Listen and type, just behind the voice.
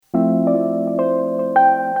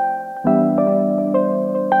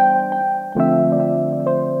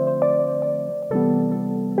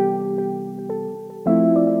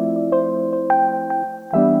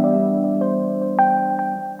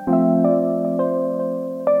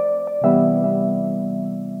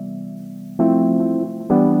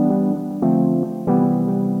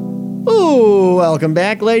Welcome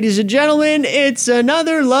back, ladies and gentlemen. It's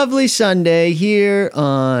another lovely Sunday here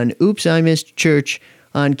on Oops, I Missed Church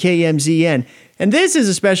on KMZN. And this is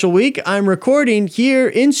a special week. I'm recording here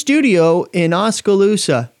in studio in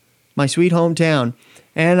Oskaloosa, my sweet hometown.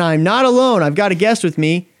 And I'm not alone. I've got a guest with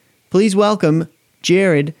me. Please welcome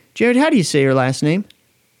Jared. Jared, how do you say your last name?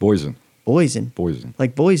 Boysen. Boysen.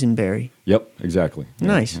 Like boysenberry. Yep, exactly.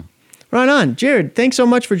 Nice. Yeah. Right on. Jared, thanks so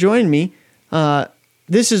much for joining me.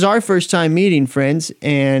 This is our first time meeting, friends,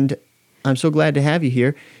 and I'm so glad to have you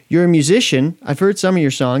here. You're a musician. I've heard some of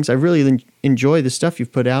your songs. I really enjoy the stuff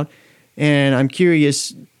you've put out, and I'm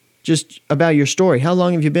curious just about your story. How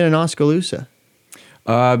long have you been in Oskaloosa?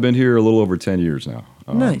 I've been here a little over 10 years now.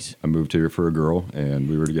 Nice. I moved here for a girl, and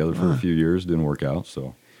we were together for a few years. Didn't work out,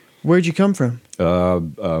 so. Where'd you come from?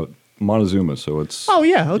 Montezuma, so it's. Oh,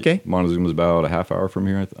 yeah, okay. Montezuma's about a half hour from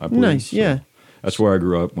here, I believe. Nice, so yeah. That's where I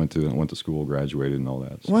grew up, went to school, graduated, and all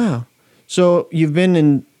that. So. Wow. So you've been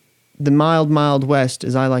in the mild West,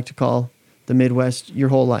 as I like to call the Midwest, your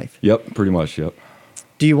whole life? Yep, pretty much, yep.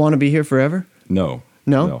 Do you want to be here forever? No.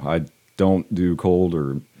 No? I don't do cold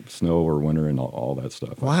or snow or winter and all that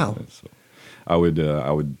stuff. Wow. So I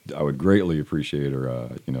would greatly appreciate, or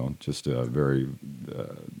just very.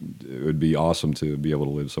 It would be awesome to be able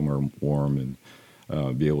to live somewhere warm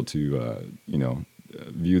and be able to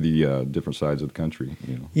view the different sides of the country.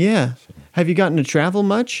 Yeah. So. Have you gotten to travel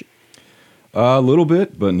much? A little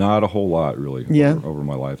bit, but not a whole lot, really. Yeah. Over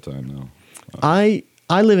my lifetime now. I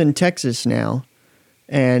live in Texas now,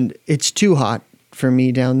 and it's too hot for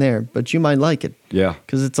me down there, but you might like it. Yeah.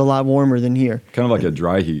 Because it's a lot warmer than here. Kind of like a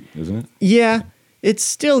dry heat, isn't it? Yeah. It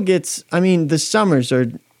still gets, the summers are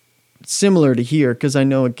similar to here, because I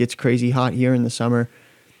know it gets crazy hot here in the summer,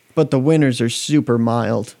 but the winters are super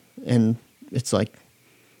mild, and it's like,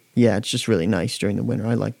 yeah, it's just really nice during the winter.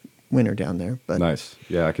 I like winter down there. But nice.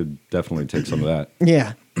 Yeah, I could definitely take some of that.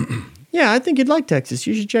 Yeah. Yeah, I think you'd like Texas.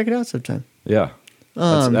 You should check it out sometime. Yeah.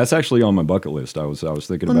 That's actually on my bucket list. I was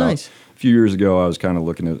thinking about nice. A few years ago. I was kind of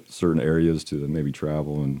looking at certain areas to maybe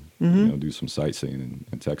travel and do some sightseeing,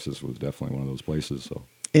 and Texas was definitely one of those places. So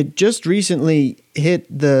it just recently hit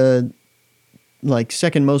the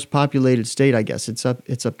second most populated state. I guess it's up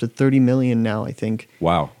to 30 million now, I think.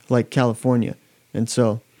 Wow. Like California,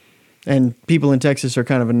 and people in Texas are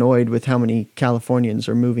kind of annoyed with how many Californians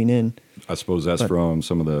are moving in. I suppose that's from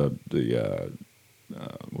some of the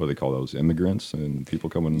what do they call those, immigrants and people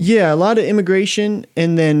coming? Yeah, a lot of immigration,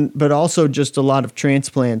 but also just a lot of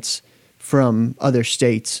transplants from other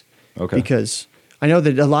states. Okay. Because I know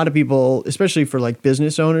that a lot of people, especially for like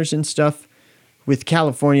business owners and stuff, with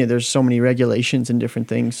California, there's so many regulations and different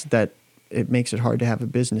things that it makes it hard to have a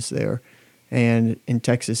business there. And in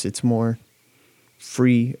Texas, it's more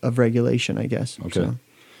free of regulation, I guess. Okay. So,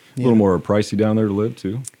 yeah. A little more pricey down there to live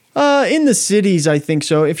too? In the cities, I think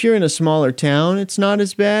so. If you're in a smaller town, it's not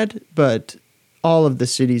as bad, but all of the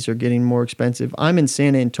cities are getting more expensive. I'm in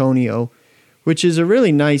San Antonio, which is a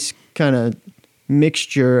really nice kind of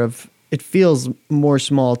mixture of, it feels more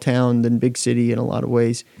small town than big city in a lot of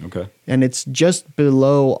ways. Okay. And it's just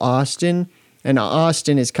below Austin, and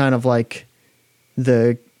Austin is kind of like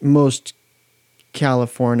the most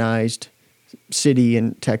Californized city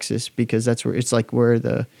in Texas, because that's where it's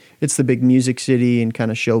the big music city and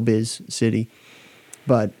kind of showbiz city.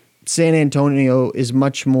 But San Antonio is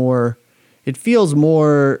much more, it feels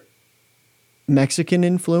more Mexican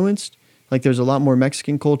influenced. Like there's a lot more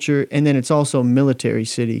Mexican culture, and then it's also a military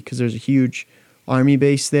city because there's a huge army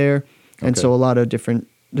base there. And so a lot of different,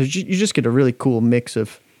 you just get a really cool mix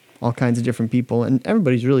of all kinds of different people, and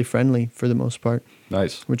everybody's really friendly for the most part.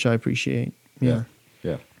 Nice. Which I appreciate. Yeah.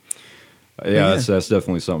 That's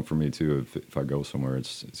definitely something for me too. If I go somewhere,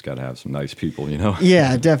 it's got to have some nice people,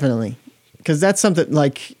 Yeah, definitely. Because that's something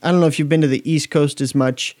like, I don't know if you've been to the East Coast as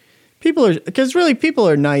much. People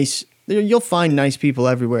are nice. You'll find nice people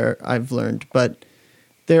everywhere, I've learned. But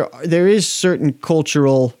there is certain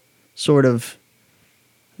cultural sort of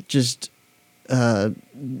just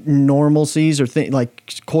normalcies or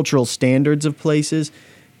like cultural standards of places.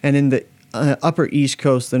 And in the upper East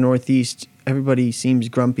Coast, the Northeast, everybody seems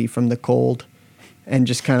grumpy from the cold and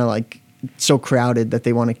just kind of like so crowded that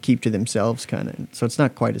they want to keep to themselves kind of. So it's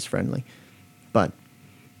not quite as friendly, but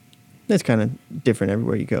it's kind of different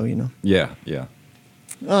everywhere you go, Yeah.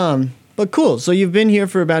 But cool. So you've been here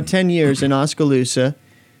for about 10 years in Oskaloosa,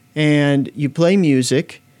 and you play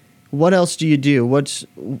music. What else do you do? What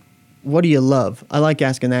do you love? I like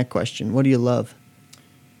asking that question. What do you love?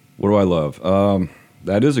 What do I love?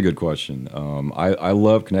 That is a good question. I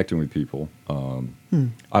love connecting with people.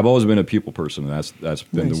 I've always been a people person, and that's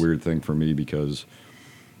been Nice. the weird thing for me because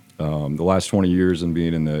the last 20 years and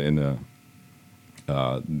being in the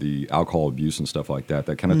the alcohol abuse and stuff like that,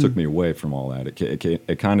 that kind of took me away from all that.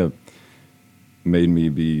 It kind of made me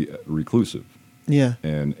be reclusive. Yeah.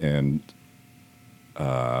 And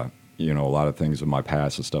you know, a lot of things in my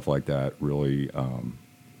past and stuff like that really,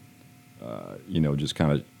 you know, just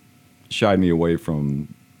kind of shied me away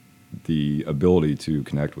from the ability to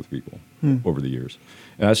connect with people over the years.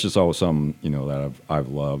 And that's just always something, you know, that I've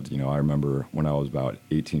loved. You know, I remember when I was about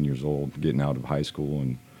 18 years old, getting out of high school,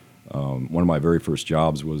 and one of my very first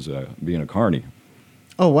jobs was being a carny.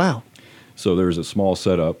 Oh, wow. So there was a small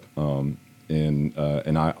setup in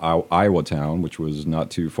Iowa town, which was not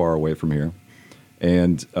too far away from here.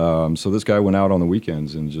 And so this guy went out on the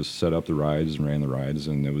weekends and just set up the rides and ran the rides,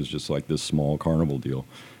 and it was just like this small carnival deal.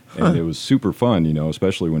 And it was super fun, you know,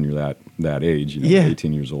 especially when you're that age, you know, Yeah.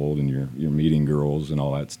 18 years old, and you're meeting girls and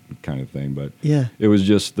all that kind of thing. But Yeah. it was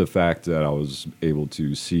just the fact that I was able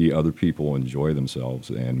to see other people enjoy themselves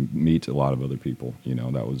and meet a lot of other people. You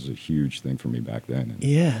know, that was a huge thing for me back then. And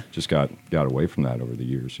Yeah. just got away from that over the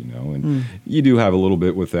years, you know. And you do have a little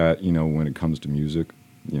bit with that, you know, when it comes to music,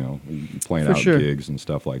 you know, playing For out sure. gigs and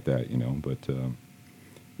stuff like that, you know. But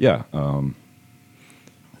yeah.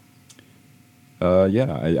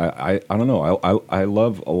 I don't know. I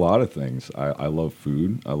love a lot of things. I love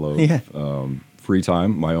food. I love free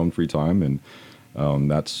time, my own free time, and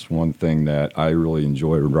that's one thing that I really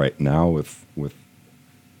enjoy right now with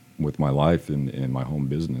my life and my home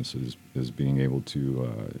business is being able to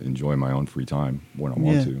enjoy my own free time when I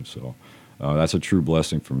want to. So that's a true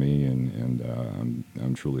blessing for me, and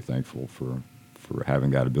I'm truly thankful for having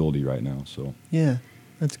that ability right now. So Yeah.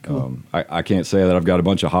 That's cool. I can't say that I've got a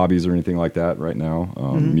bunch of hobbies or anything like that right now.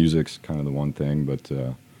 Music's kind of the one thing, but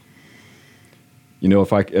you know,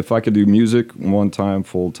 if I could do music one time,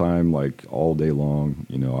 full time, like all day long,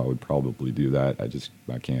 you know, I would probably do that.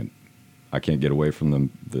 I can't get away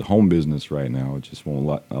from the home business right now. It just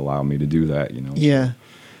won't allow me to do that, you know. Yeah.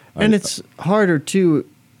 And it's harder too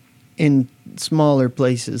in smaller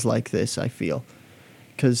places like this, I feel,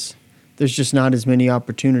 because there's just not as many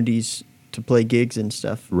opportunities to play gigs and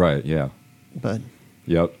stuff. Right, yeah. But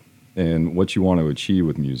Yep. And what you want to achieve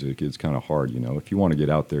with music is kind of hard, you know. If you want to get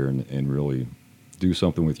out there and really do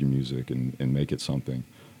something with your music and make it something,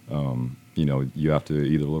 you know, you have to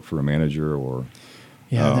either look for a manager or...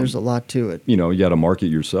 there's a lot to it. You know, you got to market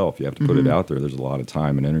yourself. You have to put it out there. There's a lot of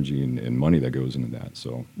time and energy and money that goes into that.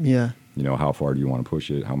 So, Yeah. you know, how far do you want to push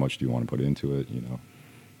it? How much do you want to put into it, you know?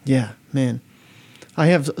 Yeah, man. I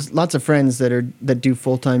have lots of friends that do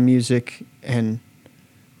full-time music, and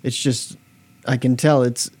it's just, I can tell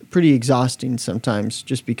it's pretty exhausting sometimes,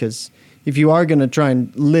 just because if you are going to try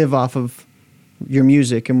and live off of your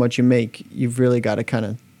music and what you make, you've really got to kind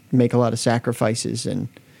of make a lot of sacrifices and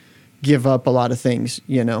give up a lot of things,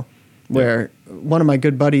 you know, where one of my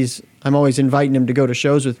good buddies, I'm always inviting him to go to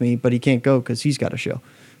shows with me, but he can't go because he's got a show.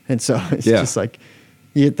 And so it's just like,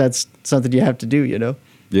 that's something you have to do, you know?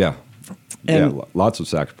 Yeah. And- Lots of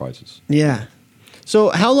sacrifices. Yeah. So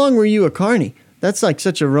how long were you a carny? That's like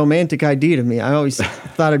such a romantic idea to me. I always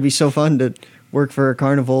thought it'd be so fun to work for a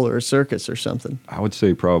carnival or a circus or something. I would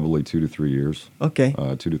say probably 2 to 3 years. Okay.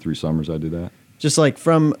 2 to 3 summers I did that. Just like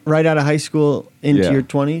from right out of high school into your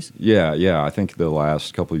 20s? Yeah. I think the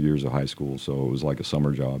last couple of years of high school, so it was like a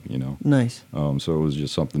summer job, you know. Nice. So it was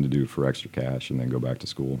just something to do for extra cash and then go back to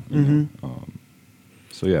school. You know?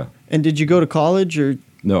 So yeah. And did you go to college or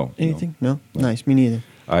No. anything? No? Nice. Me neither.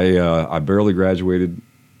 I barely graduated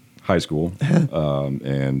high school,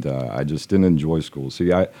 and I just didn't enjoy school.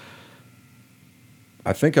 See, I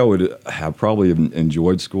think I would have probably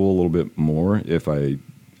enjoyed school a little bit more if I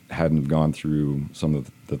hadn't have gone through some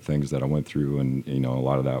of the things that I went through, and you know, a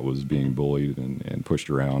lot of that was being bullied and pushed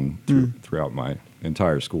around throughout my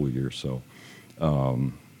entire school year. So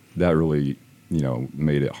that really, you know,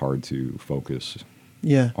 made it hard to focus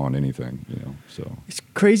on anything, you know. So it's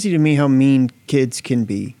crazy to me how mean kids can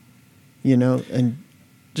be, you know, and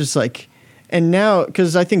just like, and now,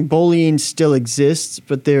 because I think bullying still exists,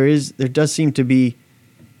 but there does seem to be,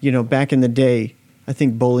 you know, back in the day, I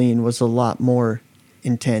think bullying was a lot more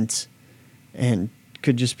intense and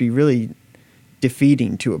could just be really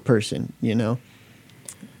defeating to a person, you know?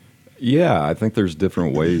 Yeah, I think there's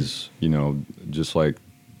different ways, you know, just like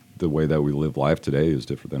the way that we live life today is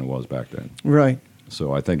different than it was back then. Right.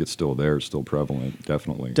 So I think it's still there, it's still prevalent,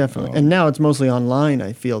 definitely. Definitely. And now it's mostly online,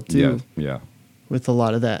 I feel, too. Yeah. With a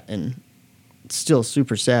lot of that. And it's still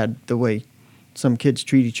super sad the way some kids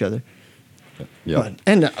treat each other. Yeah.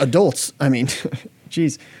 And adults. I mean,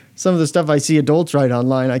 geez, some of the stuff I see adults write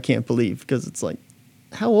online, I can't believe, because it's like,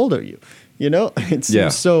 how old are you? You know? It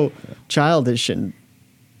seems so childish and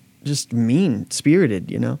just mean-spirited,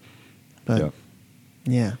 you know? But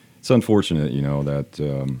Yeah. It's unfortunate,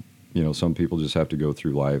 that some people just have to go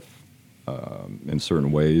through life in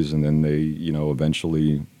certain ways, and then they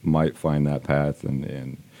eventually might find that path,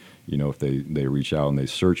 and if they reach out and they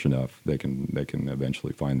search enough, they can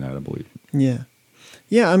eventually find that, I believe. Yeah.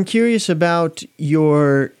 Yeah, I'm curious about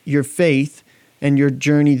your faith and your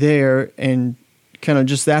journey there, and kind of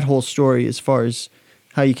just that whole story as far as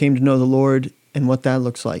how you came to know the Lord and what that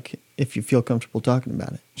looks like, if you feel comfortable talking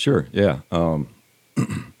about it. Sure, yeah.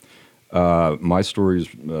 My story is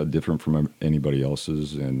different from anybody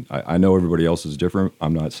else's, and I know everybody else is different.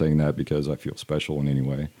 I'm not saying that because I feel special in any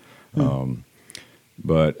way.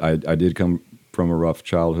 But I did come from a rough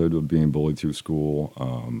childhood of being bullied through school.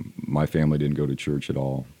 My family didn't go to church at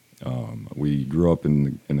all. We grew up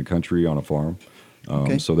in the country on a farm.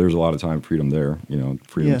 Okay. So there's a lot of time freedom there,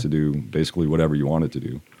 freedom to do basically whatever you wanted to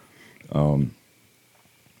do.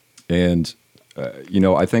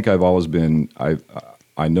 I think I've always been,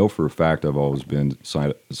 I know for a fact I've always been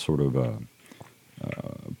sort of a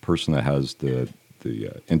person that has the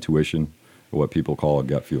intuition, what people call a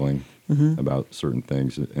gut feeling about certain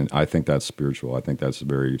things. And I think that's spiritual. I think that's a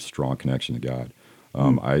very strong connection to God.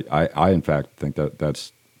 I in fact think that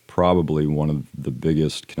that's probably one of the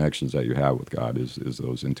biggest connections that you have with God is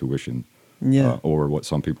those intuition, or what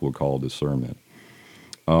some people would call discernment.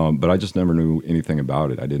 But I just never knew anything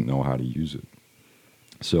about it. I didn't know how to use it.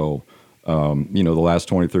 So, the last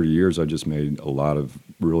 20, 30 years, I just made a lot of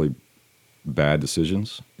really bad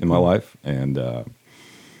decisions in my life. And,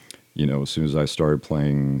 as soon as I started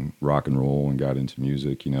playing rock and roll and got into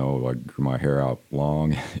music, I grew my hair out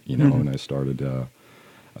long, and I started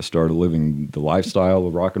living the lifestyle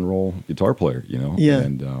of rock and roll guitar player, Yeah.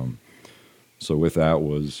 And so with that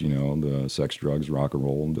was, the sex, drugs, rock and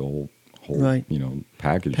roll, and the whole Right.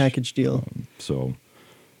 package deal.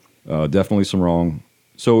 Definitely some wrong.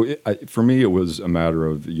 So for me, it was a matter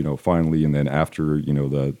of, finally, and then after,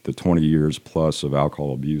 the 20 years plus of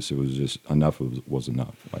alcohol abuse, it was just enough was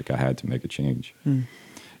enough. Like I had to make a change.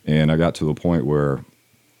 And I got to the point where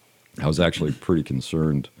I was actually pretty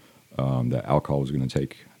concerned that alcohol was going to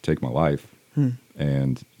take my life.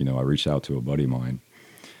 And, I reached out to a buddy of mine.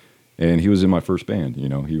 And he was in my first band.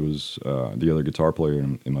 He was the other guitar player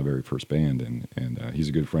in my very first band, and he's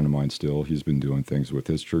a good friend of mine still. He's been doing things with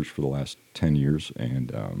his church for the last 10 years,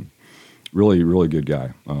 and really, really good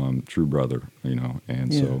guy, true brother,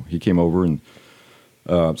 And so he came over and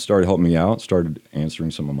started helping me out, started answering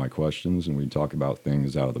some of my questions, and we'd talk about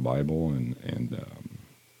things out of the Bible, and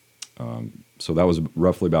so that was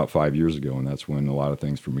roughly about 5 years ago, and that's when a lot of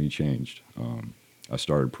things for me changed. I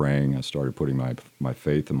started praying. I started putting my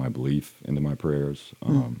faith and my belief into my prayers,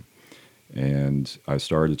 and I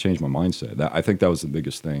started to change my mindset. I think that was the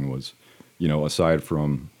biggest thing was, aside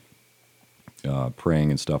from praying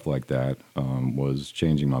and stuff like that, was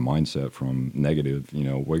changing my mindset from negative.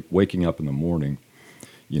 Waking up in the morning,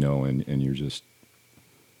 and you're just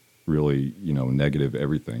really, negative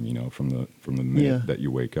everything. From the minute that you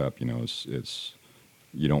wake up, it's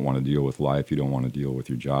you don't want to deal with life. You don't want to deal with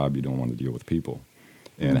your job. You don't want to deal with people.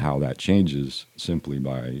 And how that changes simply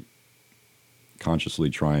by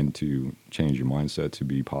consciously trying to change your mindset to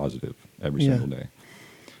be positive every single day.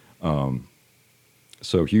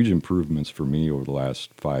 So huge improvements for me over the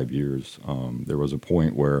last 5 years. There was a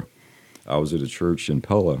point where I was at a church in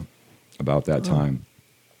Pella about that time,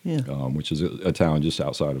 which is a town just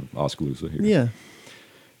outside of Oskaloosa here. Yeah.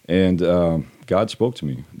 And God spoke to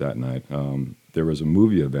me that night. There was a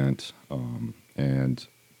movie event, and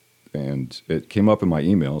it came up in my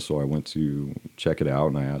email, so I went to check it out,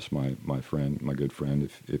 and I asked my good friend,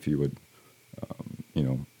 if he would,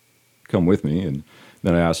 come with me. And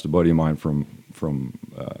then I asked a buddy of mine from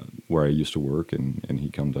where I used to work, and he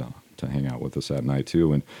come to hang out with us that night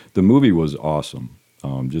too. And the movie was awesome,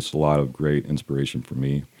 just a lot of great inspiration for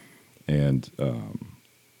me, and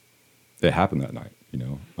it happened that night.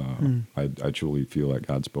 I truly feel like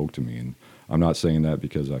God spoke to me, and I'm not saying that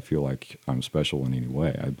because I feel like I'm special in any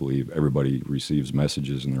way. I believe everybody receives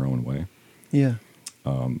messages in their own way. Yeah.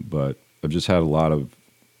 But I've just had a lot of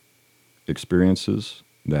experiences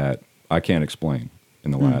that I can't explain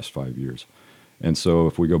in the last 5 years. And so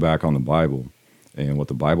if we go back on the Bible and what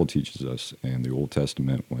the Bible teaches us in the Old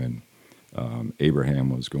Testament, when Abraham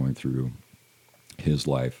was going through his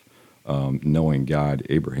life, knowing God,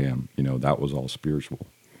 Abraham, that was all spiritual.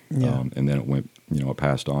 Yeah. And then it went, it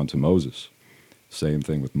passed on to Moses. Same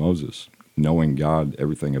thing with Moses. Knowing God,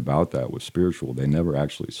 everything about that was spiritual. They never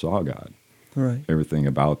actually saw God. Right. Everything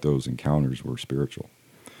about those encounters were spiritual.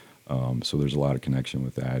 So there's a lot of connection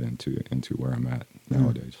with that into where I'm at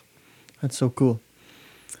nowadays. That's so cool.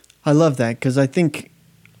 I love that because I think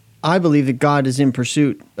I believe that God is in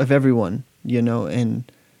pursuit of everyone,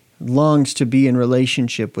 and longs to be in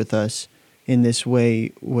relationship with us in this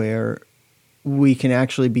way where we can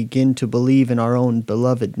actually begin to believe in our own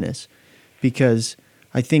belovedness. Because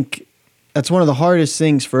I think that's one of the hardest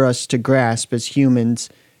things for us to grasp as humans,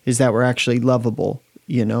 is that we're actually lovable,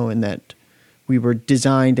 and that we were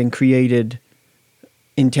designed and created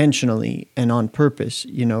intentionally and on purpose,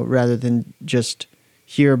 rather than just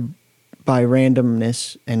here by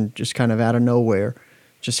randomness and just kind of out of nowhere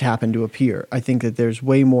just happen to appear. I think that there's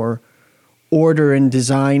way more order and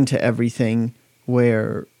design to everything,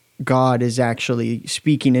 where God is actually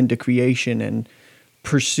speaking into creation and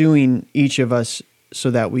pursuing each of us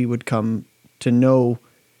so that we would come to know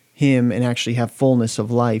him and actually have fullness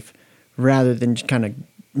of life, rather than just kind of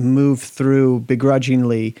move through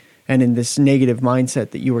begrudgingly and in this negative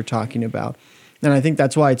mindset that you were talking about. And I think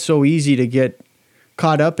that's why it's so easy to get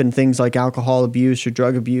caught up in things like alcohol abuse or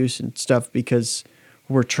drug abuse and stuff, because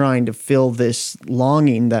we're trying to fill this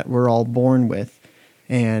longing that we're all born with.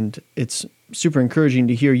 And it's super encouraging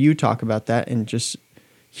to hear you talk about that and just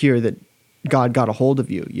hear that God got a hold of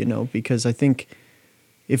you, because I think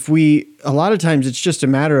a lot of times it's just a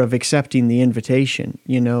matter of accepting the invitation,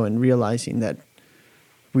 and realizing that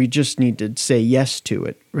we just need to say yes to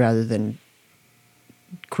it rather than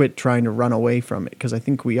quit trying to run away from it. Because I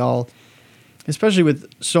think we all, especially with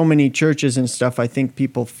so many churches and stuff, I think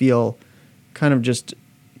people feel kind of just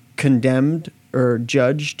condemned or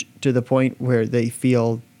judged to the point where they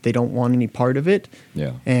feel they don't want any part of it.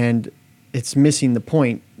 Yeah. And it's missing the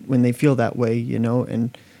point when they feel that way,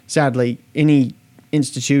 and sadly, any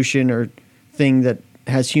institution or thing that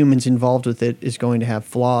has humans involved with it is going to have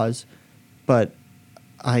flaws. But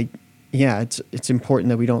it's important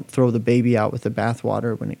that we don't throw the baby out with the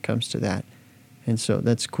bathwater when it comes to that. And so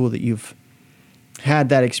that's cool that you've had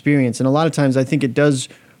that experience. And a lot of times I think it does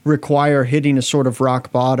require hitting a sort of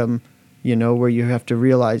rock bottom, where you have to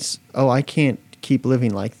realize, oh, I can't keep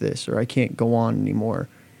living like this, or I can't go on anymore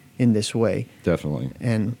in this way. Definitely.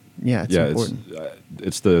 And it's important.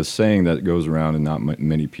 It's the saying that goes around and not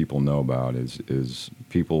many people know about is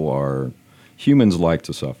humans like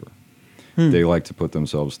to suffer. They like to put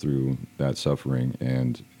themselves through that suffering,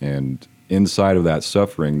 and inside of that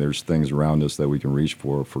suffering, there's things around us that we can reach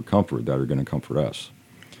for comfort that are going to comfort us.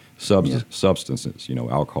 Substances,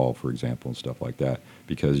 alcohol, for example, and stuff like that,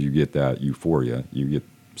 because you get that euphoria, you get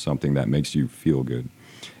something that makes you feel good.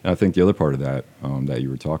 And I think the other part of that that you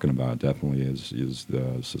were talking about definitely is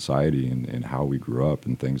the society and how we grew up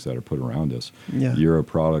and things that are put around us. Yeah. You're a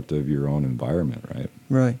product of your own environment, right?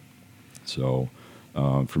 Right. So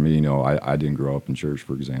for me, I didn't grow up in church,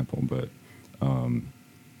 for example, but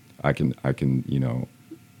I can't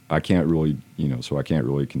really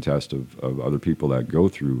contest of other people that go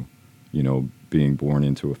through, being born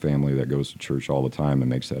into a family that goes to church all the time and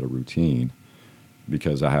makes that a routine,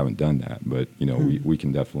 because I haven't done that. But, we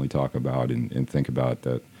can definitely talk about and think about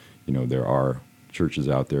that, there are churches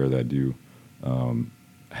out there that do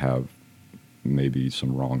have maybe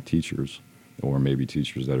some wrong teachers, or maybe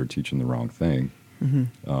teachers that are teaching the wrong thing,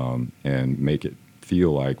 and make it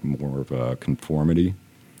feel like more of a conformity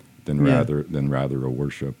than rather a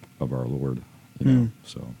worship of our Lord.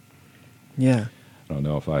 So yeah, I don't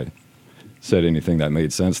know if I said anything that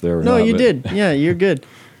made sense there. Or no, not, you did. Yeah, you're good.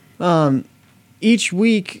 Each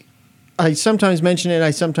week, I sometimes mention it, I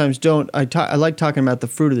sometimes don't. I like talking about the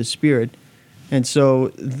fruit of the Spirit, and so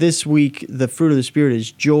this week the fruit of the Spirit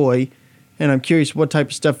is joy, and I'm curious what type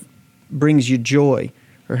of stuff brings you joy,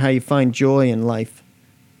 or how you find joy in life.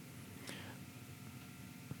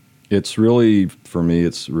 It's really, for me,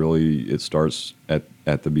 it starts at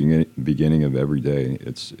the beginning of every day.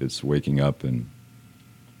 It's waking up and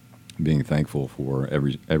being thankful for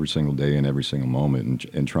every single day and every single moment,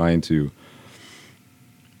 and trying to,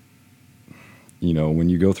 when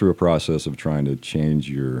you go through a process of trying to change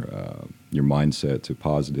your mindset to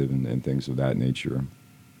positive and things of that nature,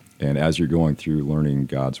 and as you're going through learning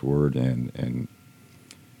God's Word and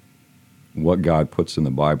what God puts in the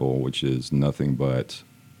Bible, which is nothing but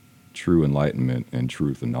true enlightenment and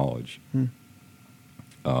truth and knowledge,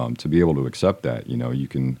 to be able to accept that, you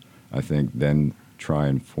can, I think, then try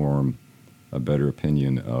and form a better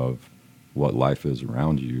opinion of what life is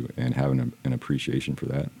around you and having an appreciation for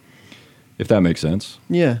that, if that makes sense.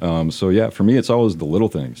 Yeah. For me, it's always the little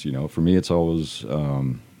things, For me, it's always,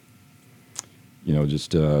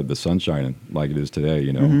 just the sun shining like it is today,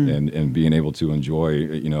 and being able to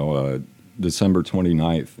enjoy, December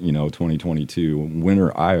 29th, 2022,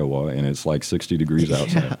 winter Iowa, and it's like 60 degrees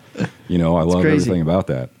outside. I love crazy. everything about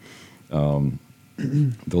that.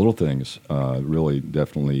 The little things, really,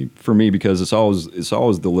 definitely for me, because it's always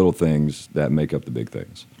the little things that make up the big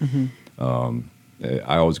things.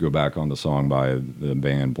 I always go back on the song by the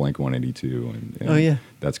band Blink 182, and Oh, yeah.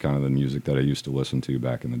 that's kind of the music that I used to listen to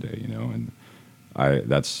back in the day, and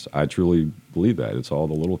I truly believe that it's all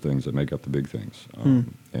the little things that make up the big things,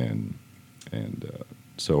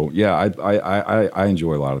 so yeah, I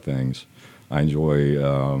enjoy a lot of things. I enjoy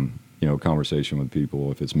conversation with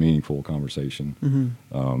people if it's meaningful conversation,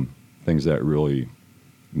 things that really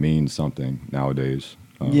mean something nowadays.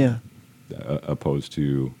 Opposed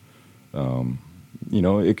to.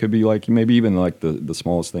 It could be like maybe even like the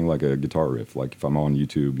smallest thing, like a guitar riff. Like if I'm on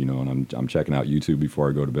YouTube, and I'm checking out YouTube before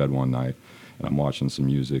I go to bed one night, and I'm watching some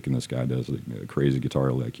music, and this guy does a crazy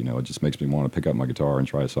guitar lick. It just makes me want to pick up my guitar and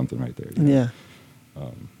try something right there. Yeah,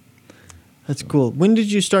 that's cool. When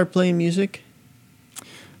did you start playing music?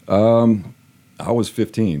 I was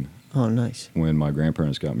 15. Oh, nice. When my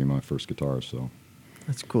grandparents got me my first guitar. So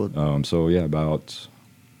that's cool. So yeah, about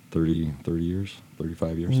 30 years,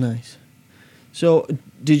 35 years. Nice. So,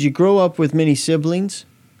 did you grow up with many siblings?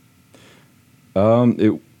 I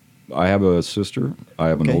have a sister. I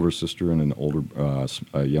have an Okay. older sister and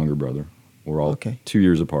a younger brother. We're all Okay. 2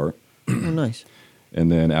 years apart. Oh, nice. And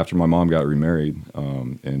then after my mom got remarried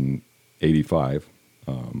in '85,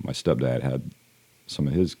 my stepdad had some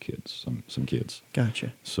of his kids, some kids.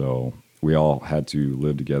 Gotcha. So we all had to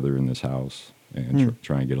live together in this house and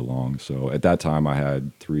try and get along. So at that time, I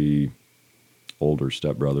had 3 older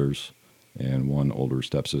stepbrothers and 1 older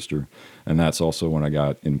stepsister. And that's also when I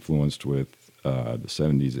got influenced with the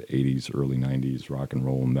 70s, 80s, early 90s rock and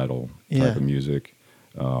roll, metal type of music.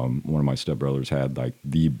 One of my stepbrothers had like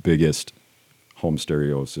the biggest home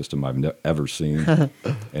stereo system I've ever seen.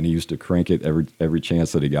 And he used to crank it every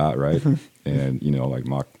chance that he got, right? And, like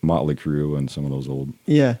Motley Crue and some of those old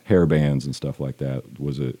hair bands and stuff like that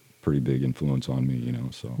was a pretty big influence on me,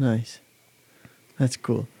 so. Nice. That's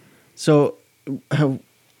cool. So,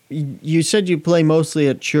 you said you play mostly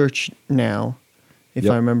at church now, if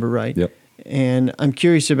I remember right. Yep. And I'm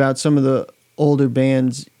curious about some of the older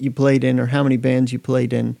bands you played in, or how many bands you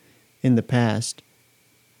played in the past.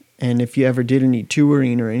 And if you ever did any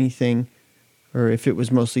touring or anything, or if it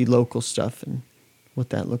was mostly local stuff and what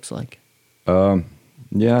that looks like.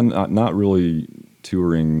 Yeah, not really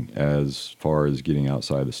touring as far as getting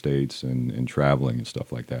outside the States and traveling and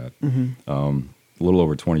stuff like that. A little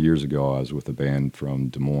over 20 years ago, I was with a band from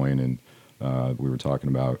Des Moines, and we were talking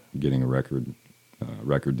about getting a record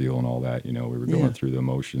deal and all that. We were going through the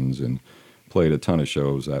motions and played a ton of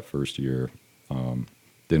shows that first year.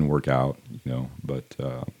 Didn't work out, but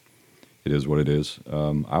it is what it is.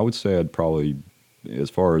 I would say I'd probably,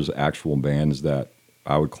 as far as actual bands that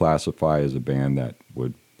I would classify as a band that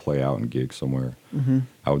would play out and gig somewhere,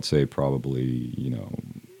 I would say probably,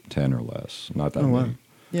 10 or less. Not that many. Wow.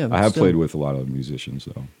 Yeah, I have played with a lot of musicians,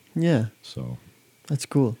 though. Yeah. So that's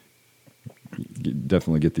cool.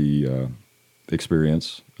 Definitely get the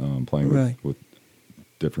experience playing with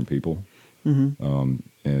different people. And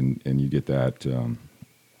you get that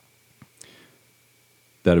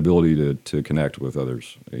that ability to connect with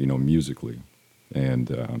others, musically. And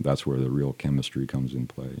that's where the real chemistry comes in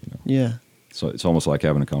play, Yeah. So it's almost like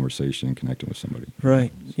having a conversation and connecting with somebody.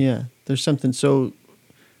 Right. Yeah. There's something so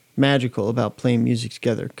magical about playing music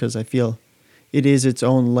together, because I feel it is its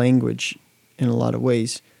own language in a lot of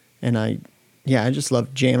ways. And I just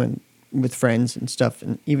love jamming with friends and stuff.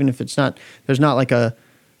 And even if there's not like a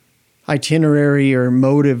itinerary or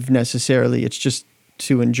motive necessarily, it's just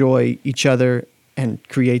to enjoy each other and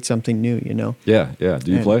create something new, Yeah.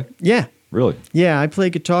 Do you play? Yeah. Really? Yeah, I play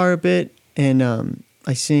guitar a bit, and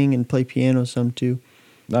I sing and play piano some too.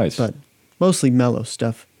 Nice. But mostly mellow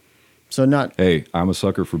stuff. So not... Hey, I'm a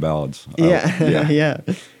sucker for ballads. Yeah, yeah.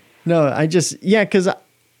 No, because I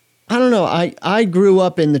don't know. I grew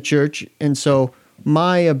up in the church, and so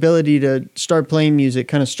my ability to start playing music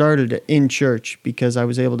kind of started in church, because I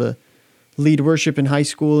was able to lead worship in high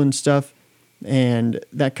school and stuff, and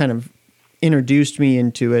that kind of introduced me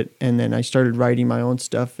into it. And then I started writing my own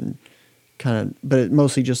stuff, and but it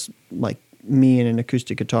mostly just like me and an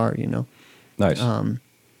acoustic guitar, Nice.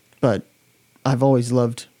 But I've always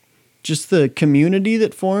loved just the community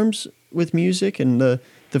that forms with music, and the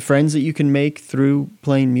friends that you can make through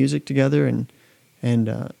playing music together. And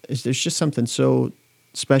there's just something so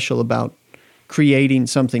special about creating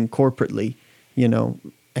something corporately,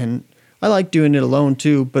 and I like doing it alone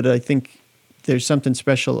too, but I think there's something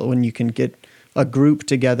special when you can get a group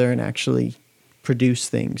together and actually produce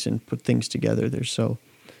things and put things together.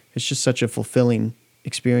 It's just such a fulfilling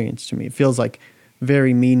experience to me. It feels like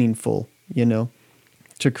very meaningful,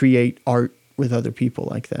 to create art with other people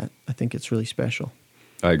like that. I think it's really special.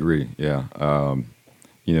 I agree. Yeah.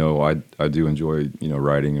 You know, I do enjoy, you know,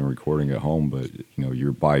 writing and recording at home, but, you know,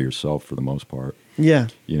 you're by yourself for the most part. Yeah.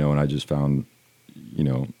 You know, and I just found, you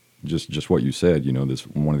know, just what you said, you know, this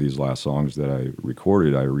one of these last songs that I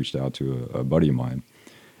recorded, I reached out to a buddy of mine.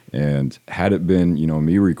 And had it been, you know,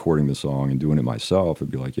 me recording the song and doing it myself,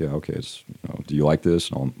 it'd be like, yeah, okay, it's, you know, do you like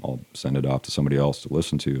this? And I'll send it off to somebody else to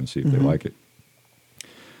listen to and see if they like it.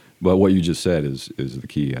 But what you just said is the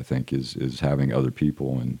key, I think, is having other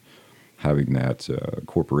people and having that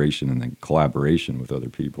cooperation and then collaboration with other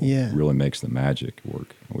people really makes the magic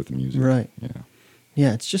work with the music. Right. Yeah.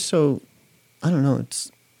 Yeah, it's just so, I don't know,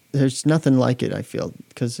 there's nothing like it, I feel,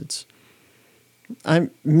 because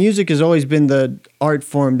music has always been the art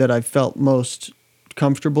form that I've felt most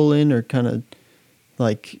comfortable in, or kind of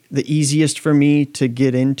like the easiest for me to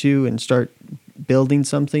get into and start building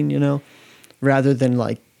something, you know, rather than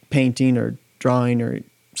like painting or drawing or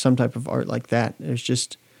some type of art like that. There's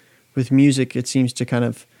just, with music, it seems to kind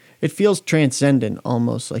of, it feels transcendent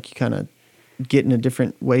almost, like you kind of get in a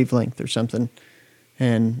different wavelength or something.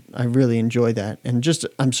 And I really enjoy that. And just,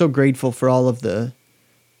 I'm so grateful for all of the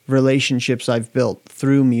relationships I've built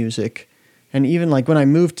through music. And even like when I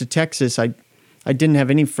moved to Texas, I didn't have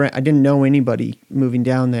any friend, I didn't know anybody moving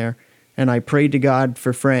down there. And I prayed to God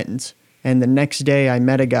for friends. And the next day I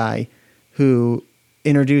met a guy who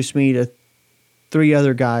introduced me to 3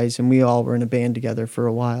 other guys, and we all were in a band together for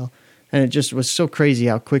a while. And it just was so crazy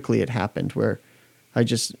how quickly it happened, where I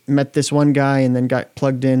just met this one guy and then got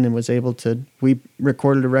plugged in and was able to, we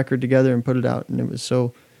recorded a record together and put it out. And it was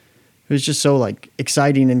just so like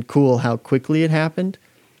exciting and cool how quickly it happened,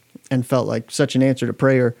 and felt like such an answer to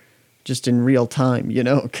prayer just in real time, you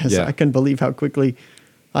know, because I couldn't believe how quickly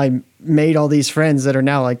I made all these friends that are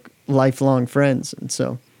now like lifelong friends. And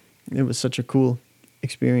so it was such a cool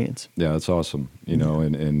experience. Yeah, that's awesome. You know,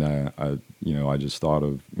 and I, you know, I just thought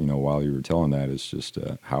of, you know, while you were telling that, it's just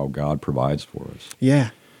how God provides for us. Yeah.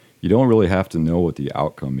 You don't really have to know what the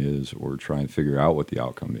outcome is or try and figure out what the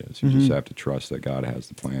outcome is. You just have to trust that God has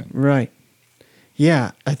the plan. Right.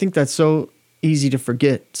 Yeah, I think that's so easy to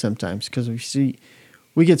forget sometimes, because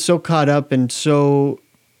we get so caught up and so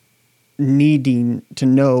needing to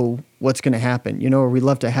know what's going to happen, you know, or we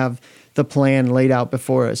love to have the plan laid out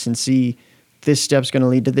before us and see this step's going to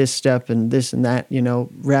lead to this step and this and that, you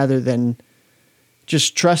know, rather than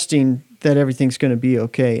just trusting that everything's going to be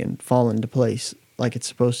okay and fall into place like it's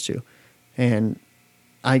supposed to. And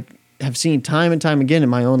I have seen time and time again in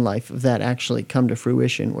my own life of that actually come to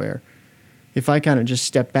fruition, where if I kind of just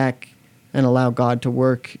step back and allow God to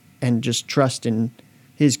work and just trust in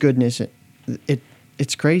His goodness,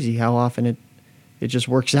 it's crazy how often it just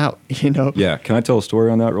works out, you know? Yeah. Can I tell a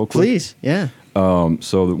story on that real quick? Please. Yeah.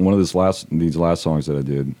 So one of these last songs that I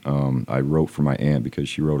did, I wrote for my aunt, because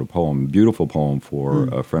she wrote a beautiful poem for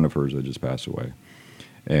a friend of hers that just passed away.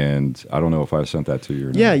 And I don't know if I sent that to you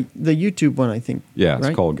or not. Yeah, the YouTube one, I think. Yeah, it's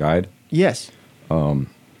right? called Guide. Yes.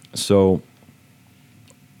 So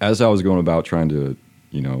as I was going about trying to,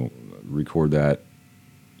 you know, record that,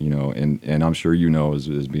 you know, and I'm sure you know,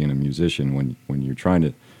 as being a musician, when you're trying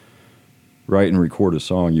to write and record a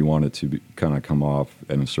song, you want it to kind of come off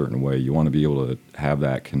in a certain way. You want to be able to have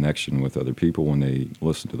that connection with other people when they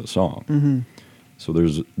listen to the song. Mm-hmm. So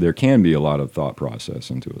there can be a lot of thought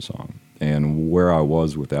process into a song. And where I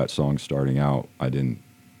was with that song starting out, I didn't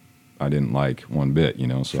like one bit, you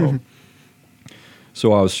know. So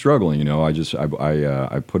so I was struggling, you know.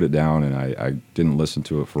 I put it down, and I didn't listen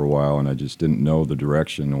to it for a while, and I just didn't know the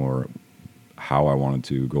direction or how I wanted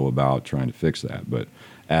to go about trying to fix that. But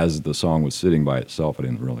as the song was sitting by itself, I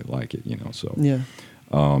didn't really like it, you know. So yeah.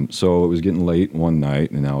 So it was getting late one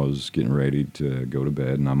night, and I was getting ready to go to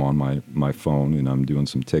bed, and I'm on my phone, and I'm doing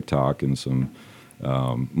some TikTok and some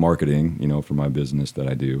marketing, you know, for my business that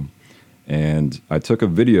I do. And I took a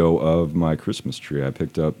video of my Christmas tree I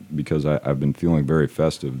picked up because I've been feeling very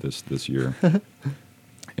festive this year,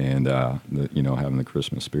 and you know, having the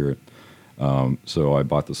Christmas spirit. So I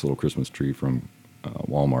bought this little Christmas tree from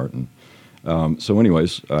Walmart, and so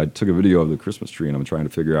anyways, I took a video of the Christmas tree, and I'm trying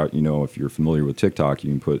to figure out, you know, if you're familiar with TikTok,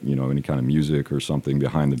 you can put, you know, any kind of music or something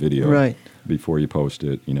behind the video before you post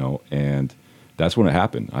it, you know. And that's when it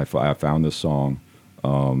happened. I found this song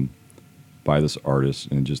by this artist,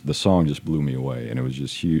 and the song just blew me away, and it was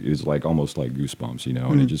just huge. It was like almost like goosebumps, you know,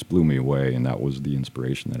 and it just blew me away, and that was the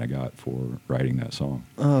inspiration that I got for writing that song.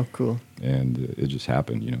 Oh, cool. And it just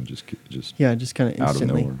happened, you know, just kind of out of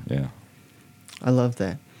instantly. nowhere. Yeah. I love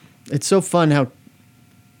that. It's so fun how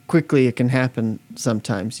quickly it can happen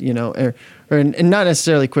sometimes, you know, or not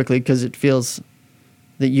necessarily quickly, because it feels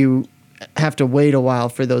that you have to wait a while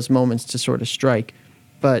for those moments to sort of strike.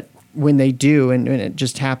 But when they do, and it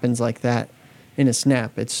just happens like that in a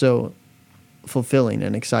snap, it's so fulfilling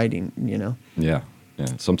and exciting, you know? Yeah. Yeah.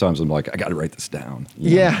 Sometimes I'm like, I got to write this down.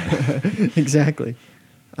 you know? Yeah, exactly.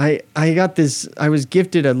 I was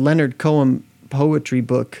gifted a Leonard Cohen poetry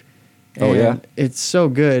book. Oh, yeah? It's so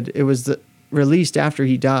good. It was released after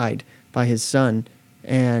he died by his son.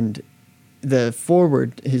 And the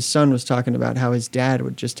foreword, his son was talking about how his dad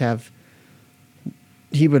would just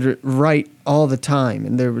he would write all the time,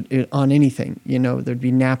 and there would, on anything, you know, there'd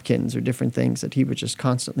be napkins or different things that he would just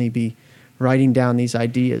constantly be writing down these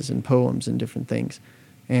ideas and poems and different things.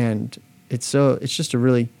 And it's just a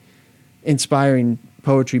really inspiring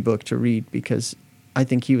poetry book to read, because I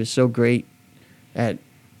think he was so great at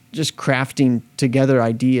just crafting together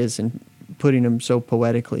ideas and putting them so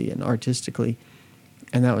poetically and artistically.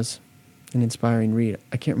 And that was an inspiring read.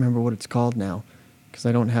 I can't remember what it's called now because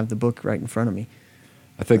I don't have the book right in front of me.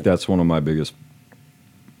 I think that's one of my biggest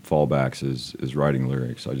fallbacks is writing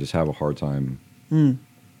lyrics. I just have a hard time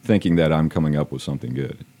thinking that I'm coming up with something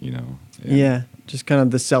good, you know? And yeah, just kind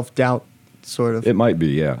of the self-doubt sort of. it might be,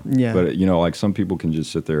 yeah. Yeah. But, you know, like some people can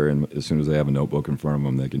just sit there and as soon as they have a notebook in front of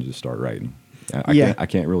them, they can just start writing. I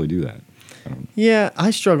can't really do that. Yeah,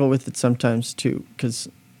 I struggle with it sometimes too, I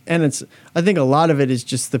think a lot of it is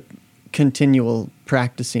just the continual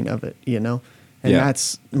practicing of it, you know? And Yeah.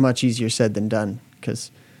 that's much easier said than done,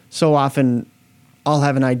 because so often I'll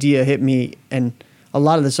have an idea hit me, and a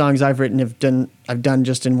lot of the songs I've written I've done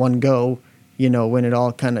just in one go, you know, when it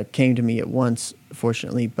all kind of came to me at once,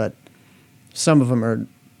 fortunately. But some of them are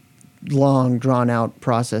long, drawn-out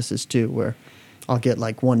processes too, where I'll get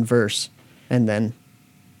like one verse and then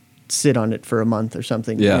sit on it for a month or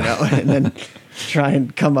something, Yeah. you know, and then try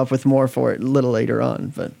and come up with more for it a little later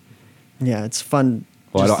on. But yeah, it's fun.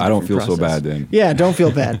 Well, just I a don't feel different so process. bad then. Yeah, don't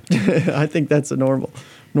feel bad. I think that's a normal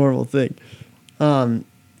thing.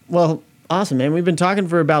 Well, awesome, man. We've been talking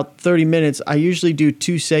for about 30 minutes. I usually do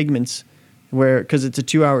 2 segments because it's a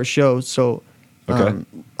 2-hour show. So Okay.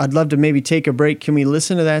 I'd love to maybe take a break. Can we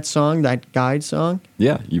listen to that song, that Guide song,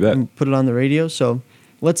 Yeah, you bet. and put it on the radio? So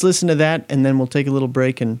let's listen to that, and then we'll take a little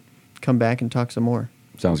break and come back and talk some more.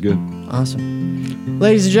 Sounds good. Awesome.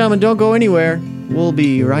 Ladies and gentlemen, don't go anywhere. We'll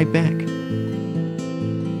be right back.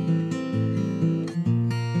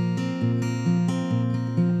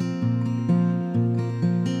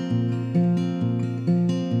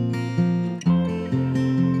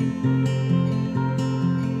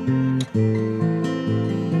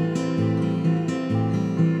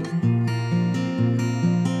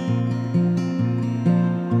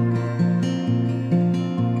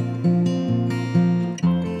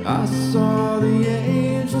 I saw the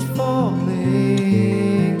angels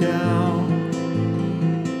falling down.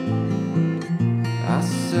 I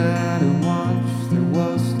sat and watched, there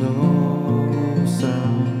was no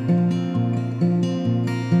sound.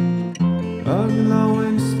 A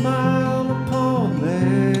glowing smile upon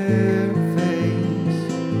their face.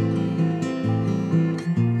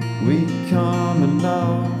 We come in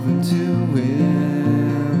love into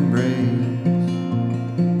embrace.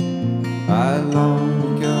 I long to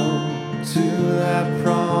go to that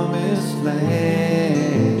promised land.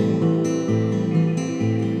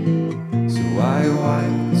 So I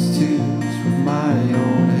wipe these tears with my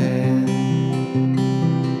own hand.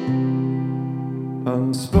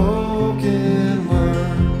 Unspoken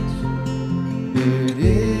words, it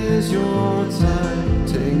is your time.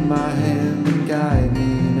 Take my hand and guide me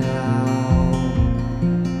now.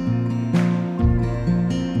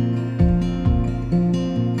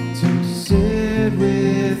 To sit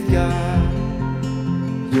with God,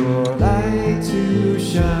 your light to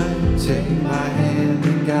shine. Take my hand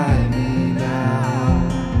and guide me now.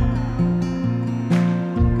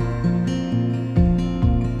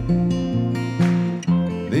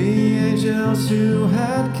 The angels who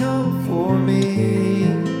had come for me,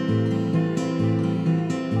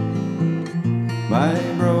 my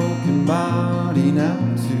broken body now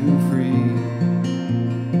to free.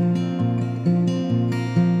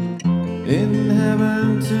 In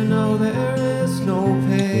heaven to know there is no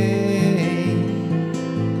pain.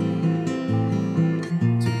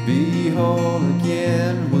 To be whole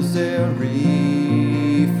again was their refrain.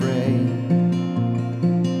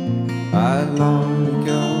 I long to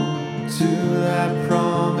go to that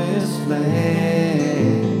promised land.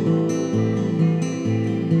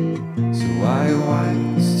 So I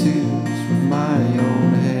wipe these tears with my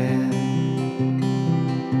own hand.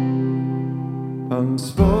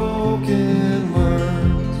 Unspoken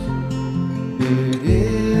words, it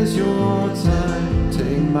is your time.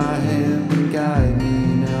 Take my hand and guide me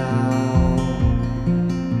now.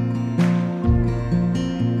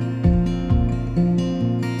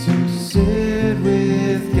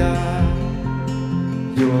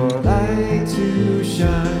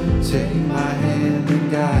 shine. Take my hand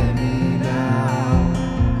and guide me now.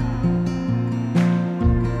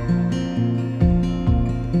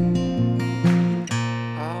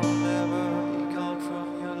 I'll never be gone from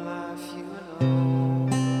your life, you know.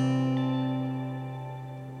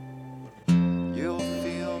 You'll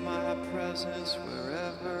feel my presence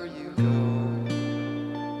wherever you go.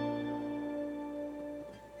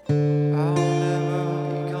 I'll never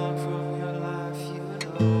be gone from your life, you know.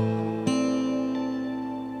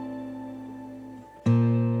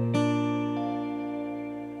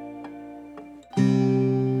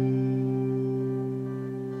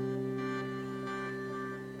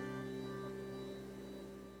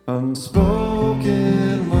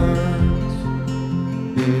 Unspoken words,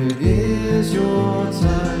 it is your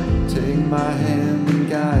time. Take my hand and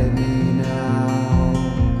guide me now.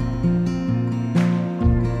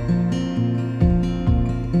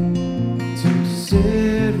 To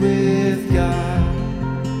sit with God,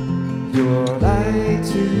 your light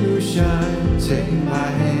to shine. Take my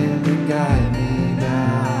hand and guide me now.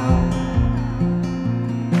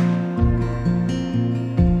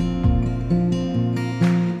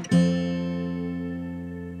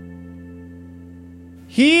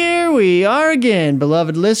 Here we are again,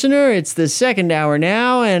 beloved listener. It's the second hour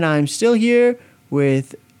now, and I'm still here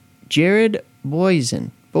with Jared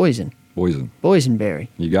Boysenberry.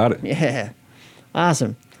 You got it. Yeah,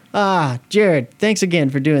 awesome. Jared, thanks again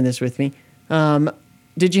for doing this with me.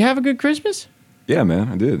 Did you have a good Christmas? Yeah, man,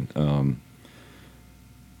 I did.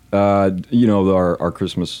 You know, our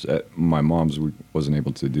Christmas at my mom's, we wasn't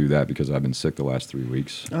able to do that because I've been sick the last 3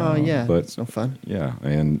 weeks. Oh, yeah, but it's no fun. Yeah,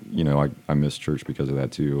 and you know, I missed church because of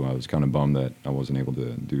that too. I was kind of bummed that I wasn't able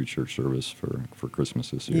to do church service for Christmas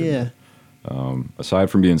this year. Yeah. Aside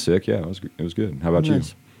from being sick, yeah, it was good. How about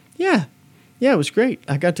Nice. Yeah, it was great.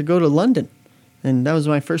 I got to go to London, and that was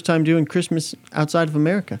my first time doing Christmas outside of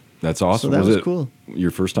America. you? That's awesome. So that was it cool.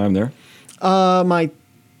 Your first time there? My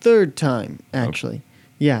third time, actually. Okay.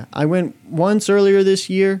 Yeah, I went once earlier this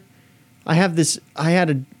year. I had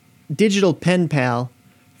a digital pen pal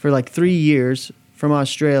for like 3 years from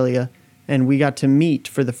Australia, and we got to meet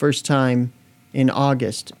for the first time in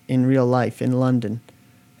August in real life in London.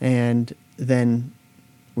 And then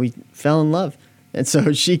we fell in love. And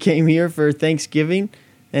so she came here for Thanksgiving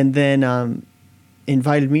and then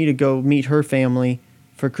invited me to go meet her family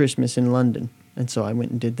for Christmas in London. And so I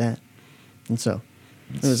went and did that. And so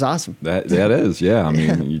it was awesome. That is, yeah. I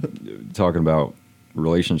mean, you talking about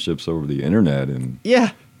relationships over the internet, and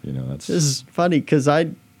Yeah. you know, that's This is funny because I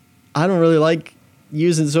don't really like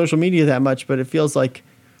using social media that much, but it feels like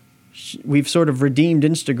we've sort of redeemed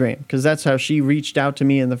Instagram because that's how she reached out to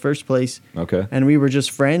me in the first place. okay. And we were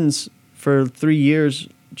just friends for 3 years,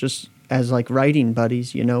 just as like writing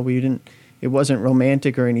buddies. You know, it wasn't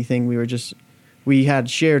romantic or anything. We had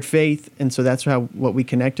shared faith, and so that's what we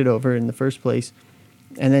connected over in the first place.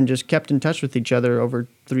 And then just kept in touch with each other over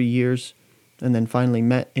 3 years, and then finally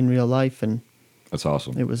met in real life, and That's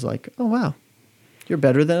awesome. it was like, oh wow, you're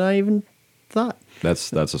better than I even thought.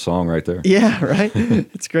 That's a song right there. Yeah, right.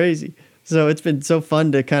 It's crazy. So it's been so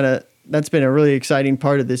fun to that's been a really exciting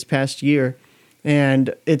part of this past year,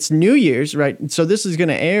 and it's New Year's, right? So this is going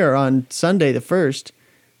to air on Sunday the 1st,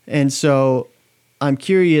 and so I'm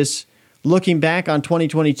curious, looking back on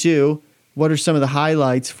 2022, what are some of the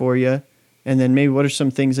highlights for you? And then maybe what are some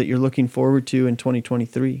things that you're looking forward to in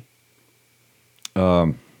 2023?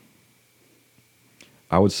 I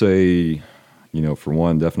would say, you know, for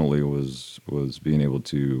one, definitely was being able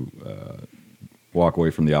to walk away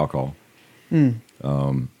from the alcohol. And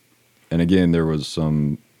again, there was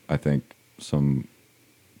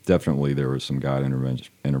definitely there was some God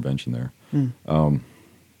intervention there.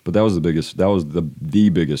 But that was the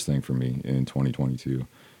biggest thing for me in 2022.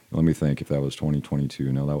 Let me think if that was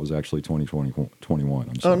 2022. No, that was actually 2021.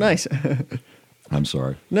 I'm sorry. Oh, nice. I'm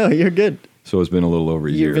sorry. No, you're good. So it's been a little over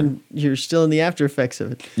a year. You're still in the after effects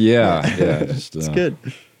of it. Yeah. Just, It's good.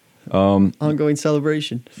 Ongoing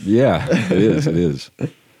celebration. Yeah, it is.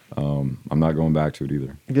 I'm not going back to it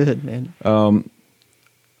either. Good, man.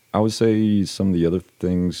 I would say some of the other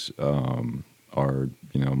things are,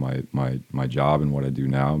 you know, my job and what I do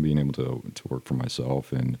now, being able to work for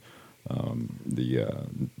myself, and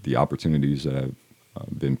the opportunities that I've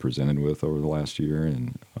been presented with over the last year,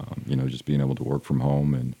 and you know, just being able to work from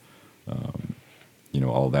home, and you know,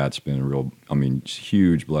 all that's been a real,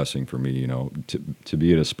 huge blessing for me. You know, to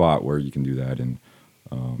be at a spot where you can do that, and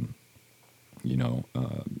you know,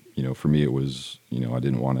 for me it was, you know, I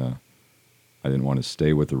didn't want to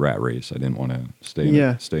stay with the rat race. I didn't want to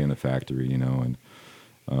stay in the factory, you know, and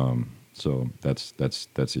So that's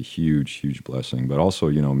a huge blessing. But also,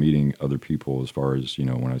 you know, meeting other people as far as, you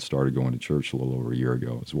know, when I started going to church a little over a year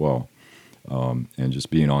ago as well, and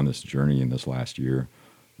just being on this journey in this last year,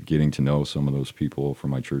 getting to know some of those people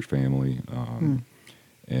from my church family,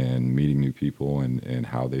 and meeting new people and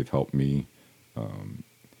how they've helped me.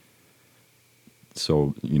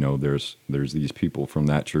 So, you know, there's these people from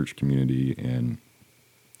that church community and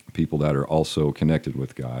people that are also connected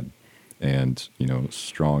with God, and, you know,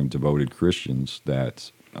 strong, devoted Christians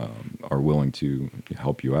that are willing to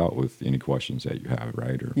help you out with any questions that you have,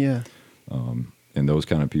 right? Or, Yeah. and those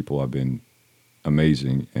kind of people have been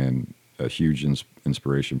amazing and a huge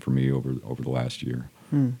inspiration for me over the last year.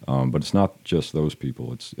 But it's not just those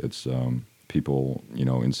people. It's people, you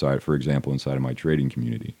know, for example, inside of my trading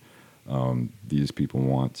community. These people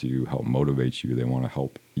want to help motivate you. They want to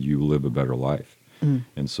help you live a better life.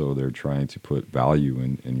 And so they're trying to put value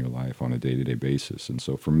in your life on a day-to-day basis. And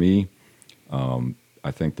so for me,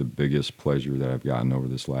 I think the biggest pleasure that I've gotten over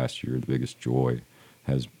this last year, the biggest joy,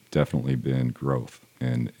 has definitely been growth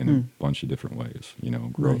in a bunch of different ways. You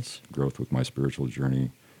know, growth with my spiritual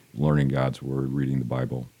journey, learning God's word, reading the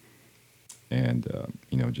Bible, and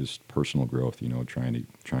you know, just personal growth. You know, trying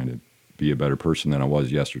to be a better person than I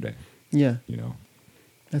was yesterday. Yeah. You know,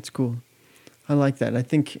 That's cool. I like that. I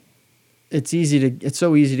think it's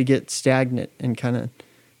so easy to get stagnant and kind of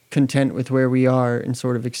content with where we are and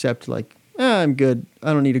sort of accept like, I'm good.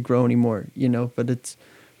 I don't need to grow anymore, you know, but it's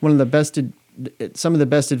some of the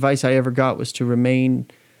best advice I ever got was to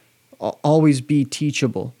always be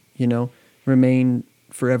teachable, you know, remain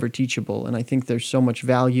forever teachable. And I think there's so much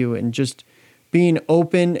value in just being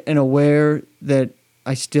open and aware that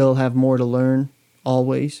I still have more to learn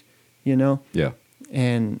always, you know? Yeah.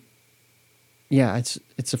 And yeah,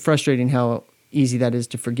 it's frustrating how easy that is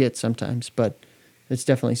to forget sometimes, but it's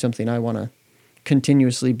definitely something I want to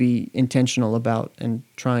continuously be intentional about and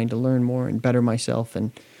trying to learn more and better myself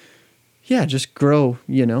and yeah, just grow,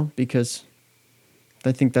 you know, because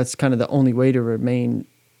I think that's kind of the only way to remain,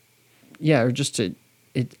 or just it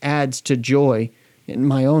adds to joy in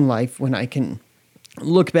my own life when I can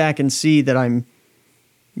look back and see that I'm,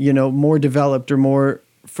 you know, more developed or more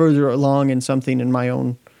further along in something in my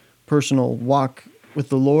own personal walk with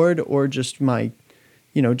the Lord or just my,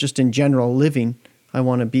 you know, just in general living. I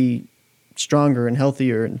want to be stronger and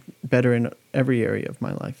healthier and better in every area of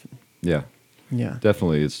my life. Yeah. Yeah.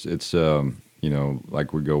 Definitely. It's you know,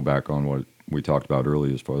 like we go back on what we talked about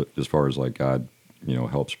earlier as far as like God, you know,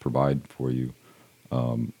 helps provide for you.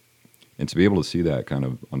 And to be able to see that kind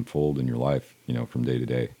of unfold in your life, you know, from day to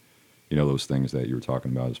day, you know, those things that you were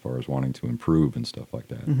talking about as far as wanting to improve and stuff like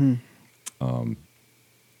that. Mm-hmm.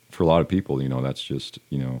 For a lot of people, you know, that's just,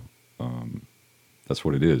 you know, that's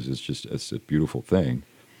what it is. It's a beautiful thing.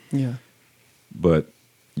 Yeah. But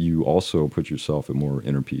you also put yourself at more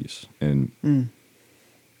inner peace. And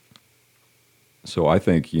so I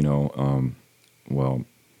think, you know, well,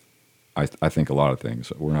 I think a lot of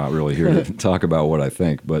things. We're not really here to talk about what I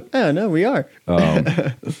think, but Oh, no, we are.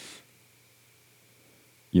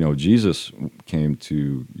 you know, Jesus came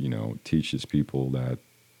to, you know, teach his people that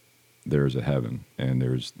there's a heaven and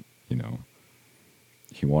there's, you know,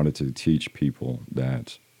 he wanted to teach people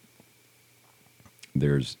that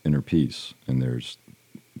there's inner peace and there's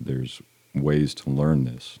ways to learn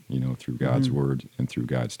this, you know, through God's word and through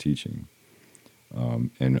God's teaching.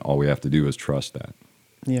 And all we have to do is trust that.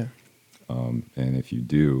 Yeah. And if you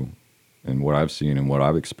do, and what I've seen and what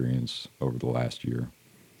I've experienced over the last year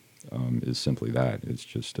is simply that. It's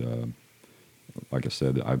just, like I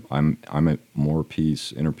said, I'm at more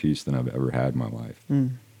peace, inner peace than I've ever had in my life.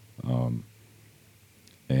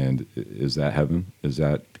 And is that heaven? Is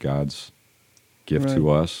that God's gift to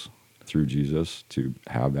us through Jesus to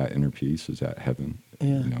have that inner peace? Is that heaven?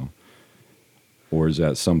 Yeah. You know, or is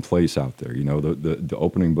that some place out there? You know, the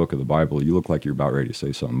opening book of the Bible. You look like you're about ready to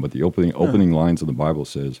say something, but the opening lines of the Bible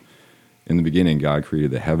says, "In the beginning, God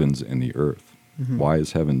created the heavens and the earth." Mm-hmm. Why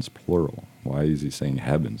is heavens plural? Why is he saying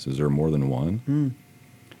heavens? Is there more than one?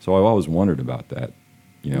 So I've always wondered about that.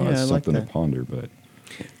 You know, it's something to ponder. But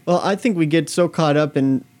well, I think we get so caught up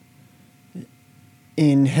in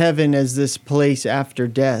heaven as this place after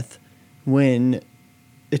death, when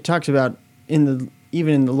it talks about even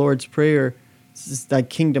in the Lord's Prayer, it's thy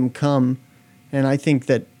kingdom come. And I think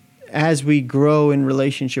that as we grow in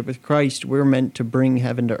relationship with Christ, we're meant to bring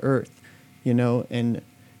heaven to earth, you know, and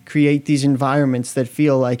create these environments that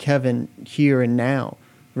feel like heaven here and now,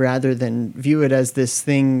 rather than view it as this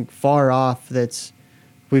thing far off that's,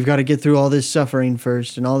 we've got to get through all this suffering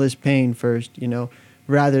first and all this pain first, you know,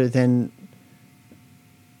 rather than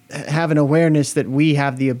have an awareness that we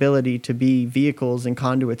have the ability to be vehicles and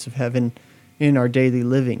conduits of heaven in our daily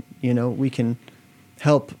living. You know, we can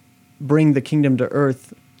help bring the kingdom to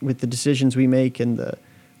earth with the decisions we make and the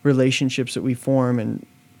relationships that we form and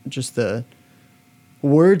just the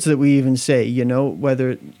words that we even say, you know,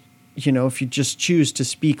 whether, you know, if you just choose to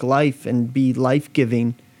speak life and be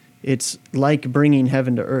life-giving, it's like bringing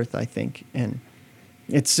heaven to earth, I think. And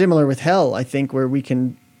it's similar with hell, I think, where we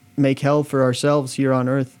can make hell for ourselves here on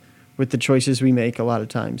earth with the choices we make a lot of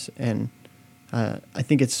times. And I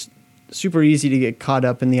think it's super easy to get caught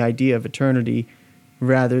up in the idea of eternity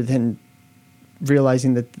rather than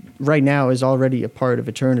realizing that right now is already a part of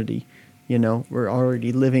eternity. You know, we're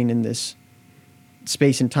already living in this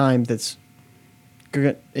space and time it's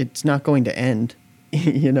not going to end,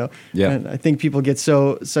 you know? Yeah. And I think people get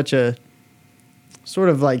such a sort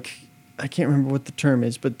of like, I can't remember what the term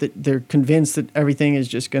is, but they're convinced that everything is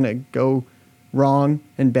just going to go wrong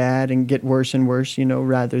and bad and get worse and worse, you know,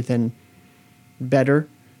 rather than better.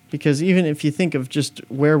 Because even if you think of just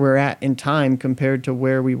where we're at in time compared to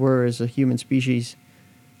where we were as a human species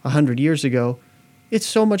 100 years ago, it's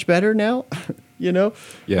so much better now, you know,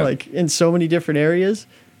 Yeah. like in so many different areas.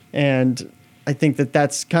 And I think that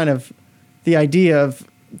that's kind of the idea of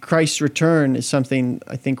Christ's return is something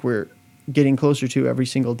I think we're getting closer to every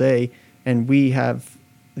single day. And we have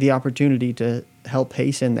the opportunity to help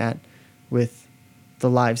hasten that with the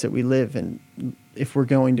lives that we live. And if we're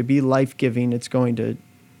going to be life-giving, it's going to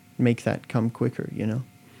make that come quicker, you know?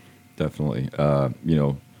 Definitely. You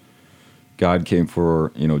know, God came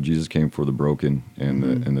for, you know, Jesus came for the broken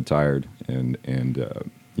and the tired, and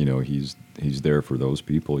you know, he's there for those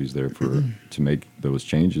people. He's there for to make those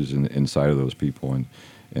changes inside of those people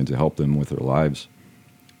and to help them with their lives.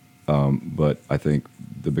 But I think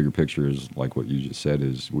the bigger picture is like what you just said,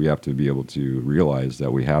 is we have to be able to realize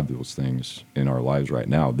that we have those things in our lives right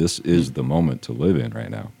now. This is the moment to live in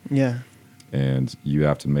right now. Yeah. And you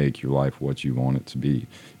have to make your life what you want it to be.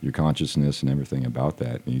 Your consciousness and everything about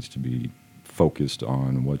that needs to be focused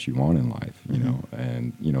on what you want in life, you know.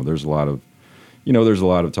 And, you know, there's a lot of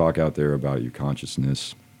talk out there about your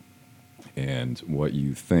consciousness and what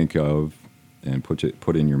you think of and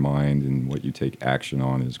put in your mind, and what you take action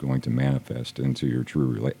on is going to manifest into your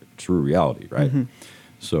true reality, right? Mm-hmm.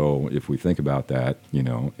 So if we think about that, you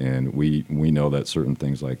know, and we know that certain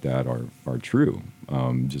things like that are true,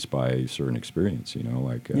 just by certain experience, you know,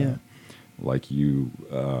 like you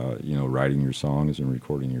know, writing your songs and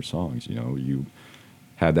recording your songs, you know, you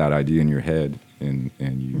had that idea in your head and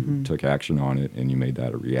you took action on it and you made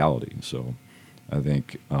that a reality. So I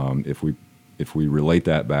think if we relate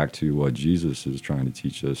that back to what Jesus is trying to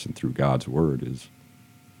teach us and through God's word, is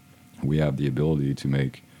we have the ability to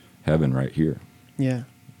make heaven right here. Yeah.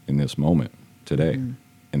 In this moment today,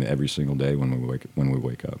 and every single day when we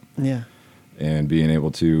wake up. Yeah. And being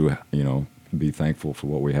able to, you know, be thankful for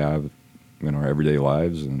what we have in our everyday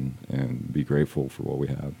lives and be grateful for what we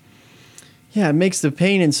have. Yeah, it makes the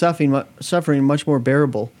pain and suffering much more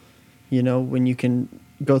bearable, you know, when you can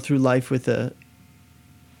go through life with a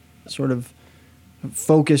sort of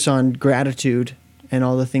focus on gratitude and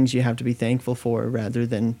all the things you have to be thankful for rather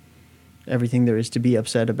than everything there is to be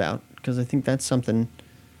upset about. Because I think that's something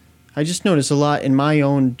I just notice a lot in my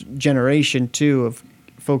own generation, too, of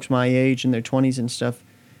folks my age in their 20s and stuff.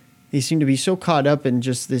 They seem to be so caught up in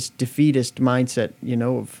just this defeatist mindset, you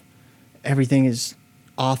know, of everything is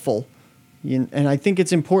awful. And I think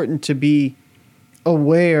it's important to be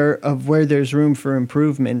aware of where there's room for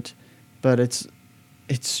improvement, but it's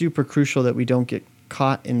super crucial that we don't get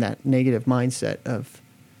caught in that negative mindset of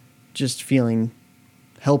just feeling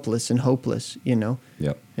helpless and hopeless, you know?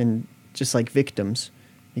 Yep. And just like victims,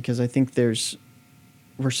 because I think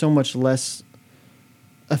we're so much less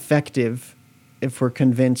effective if we're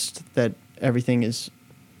convinced that everything is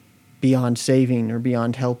beyond saving or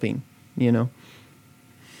beyond helping, you know?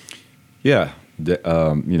 Yeah.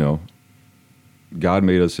 You know, God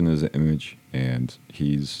made us in his image, and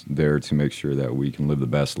he's there to make sure that we can live the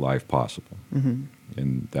best life possible. Mm-hmm.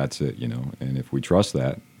 And that's it, you know. And if we trust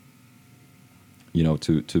that, you know,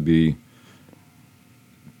 to be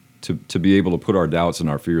able to put our doubts and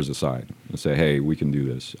our fears aside and say, hey, we can do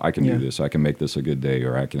this. I can do this. I can make this a good day,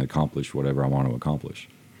 or I can accomplish whatever I want to accomplish.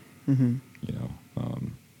 Mm-hmm. You know,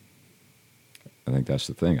 I think that's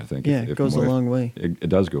the thing. I think it goes a long way. It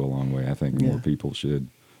does go a long way. I think more people should,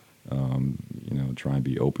 you know, try and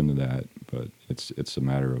be open to that. But it's a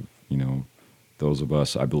matter of, you know, those of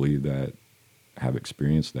us, I believe, that have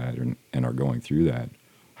experienced that and are going through that.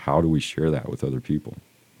 How do we share that with other people?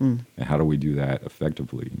 And how do we do that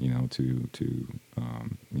effectively, you know, to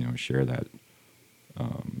you know, share that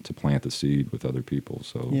to plant the seed with other people,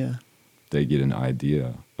 so Yeah. they get an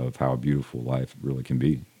idea of how beautiful life really can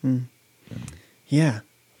be. Yeah.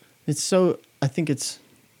 It's so, I think it's,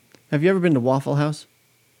 have you ever been to Waffle House?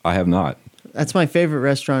 I have not. That's my favorite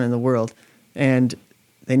restaurant in the world. And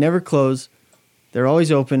they never close. They're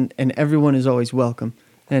always open, and everyone is always welcome.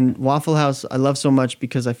 And Waffle House, I love so much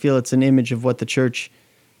because I feel it's an image of what the church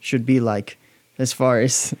should be like, as far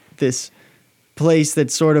as this place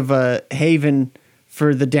that's sort of a haven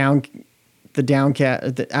for the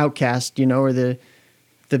outcast, you know, or the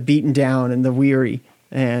beaten down and the weary.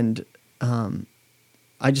 And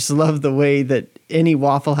I just love the way that any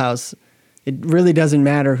Waffle House, it really doesn't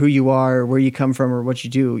matter who you are or where you come from or what you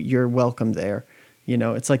do, you're welcome there. You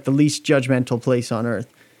know, it's like the least judgmental place on earth.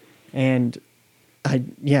 And I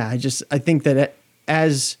think that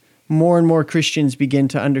as more and more Christians begin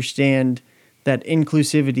to understand that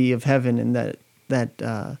inclusivity of heaven and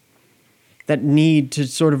that need to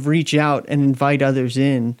sort of reach out and invite others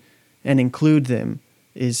in and include them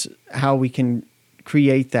is how we can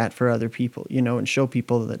create that for other people, you know, and show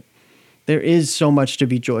people that there is so much to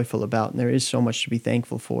be joyful about and there is so much to be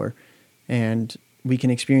thankful for. And we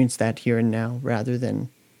can experience that here and now rather than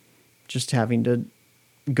just having to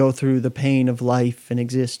go through the pain of life and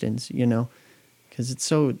existence, you know, because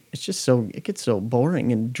it gets so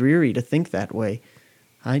boring and dreary to think that way.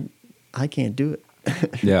 I can't do it.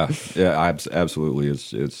 Yeah, absolutely.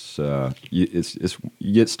 It's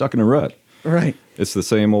you get stuck in a rut. Right. It's the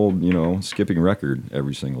same old, you know, skipping record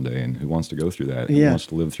every single day, and who wants to go through that? Who wants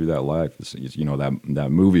to live through that life? It's, you know,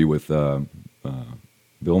 that movie with Bill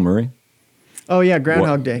Murray. Oh yeah,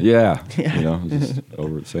 Groundhog Day. Yeah, Yeah. you know, just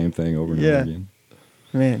over same thing over and Yeah. over again.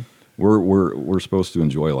 Man. We're supposed to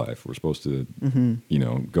enjoy life. We're supposed to, Mm-hmm. you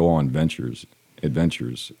know, go on adventures,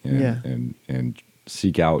 and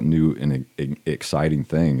seek out new and exciting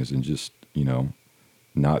things, and just, you know,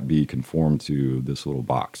 not be conformed to this little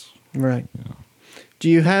box. Right. Yeah. Do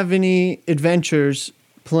you have any adventures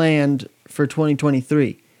planned for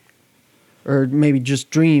 2023? Or maybe just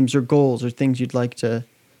dreams or goals or things you'd like to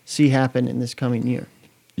see happen in this coming year?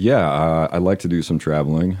 Yeah, I'd like to do some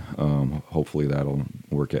traveling. Hopefully that'll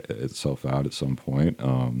work itself out at some point.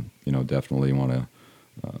 You know, definitely want to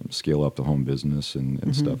scale up the home business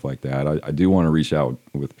and stuff like that. I do want to reach out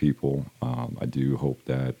with people. I do hope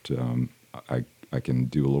that I can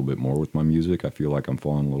do a little bit more with my music. I feel like I'm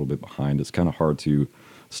falling a little bit behind. It's kind of hard to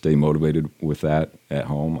stay motivated with that at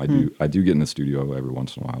home. I do get in the studio every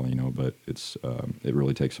once in a while, you know, but it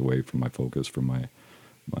really takes away from my focus, from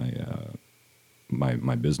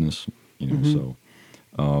my business, you know.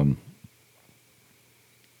 So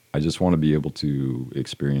I just want to be able to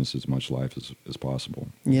experience as much life as possible.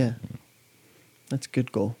 Yeah. That's a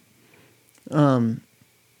good goal.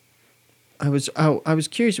 I was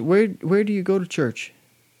curious, where do you go to church?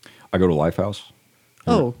 I go to Lifehouse.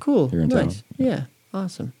 Oh, cool. Here in Nice. town. Yeah.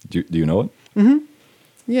 Awesome. Do you know it?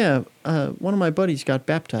 Yeah. One of my buddies got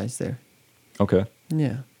baptized there. Okay.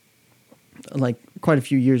 Yeah. Like quite a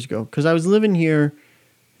few years ago. Because I was living here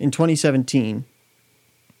in 2017.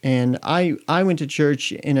 And I went to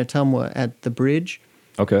church in Ottumwa at the Bridge.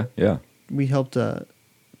 Okay. Yeah. We helped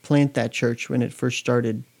plant that church when it first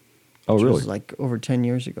started. Oh, which really? was like over 10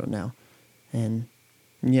 years ago now. And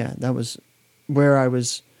yeah, that was where I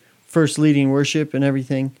was first leading worship and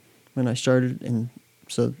everything when I started. And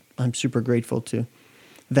so I'm super grateful to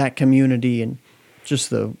that community and just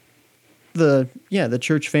the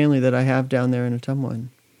church family that I have down there in Ottumwa.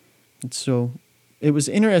 And so it was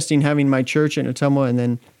interesting having my church in Ottumwa and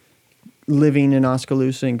then living in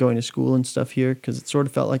Oskaloosa and going to school and stuff here, because it sort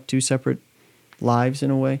of felt like two separate lives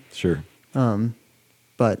in a way. Sure.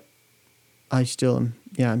 But I still am,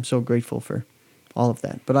 I'm so grateful for all of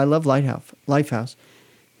that. But I love Lifehouse.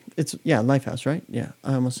 It's, Lifehouse, right? Yeah,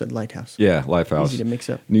 I almost said Lighthouse. Yeah, Lifehouse. Easy to mix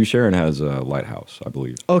up. New Sharon has a lighthouse, I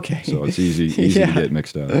believe. Okay. So it's easy to get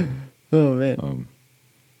mixed up. Oh, man.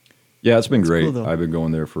 Yeah, it's been That's great. cool, though. I've been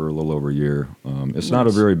going there for a little over a year. It's not a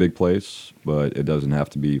Nice. very big place, but it doesn't have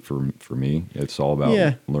to be for me. It's all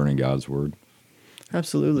about learning God's word.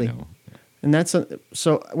 Absolutely. You know. And that's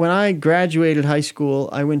so when I graduated high school,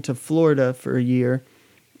 I went to Florida for a year,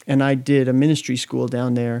 and I did a ministry school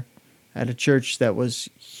down there at a church that was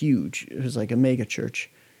huge. It was like a mega church.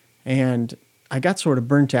 And I got sort of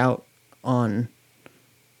burnt out on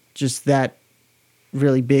just that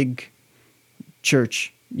really big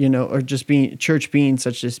church, you know, or just being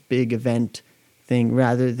such this big event thing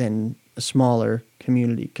rather than a smaller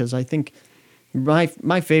community. Because I think my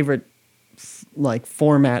favorite like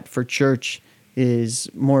format for church is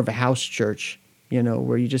more of a house church, you know,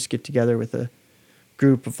 where you just get together with a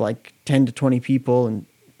group of like 10 to 20 people and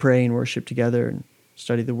pray and worship together. And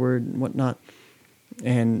study the Word and whatnot.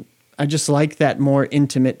 And I just like that more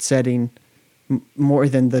intimate setting more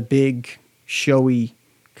than the big, showy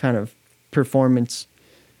kind of performance.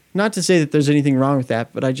 Not to say that there's anything wrong with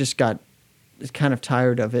that, but I just got kind of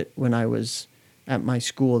tired of it when I was at my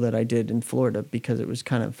school that I did in Florida, because it was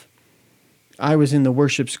kind of, I was in the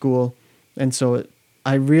worship school, and so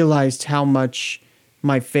I realized how much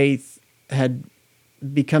my faith had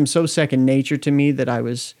become so second nature to me that I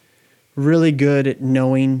was really good at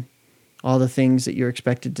knowing all the things that you're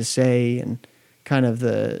expected to say, and kind of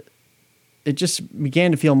it just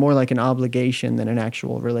began to feel more like an obligation than an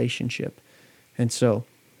actual relationship. And so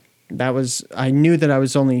I knew that I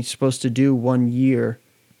was only supposed to do 1 year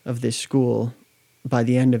of this school by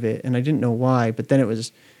the end of it, and I didn't know why, but then it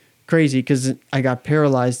was crazy because I got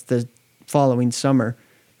paralyzed the following summer,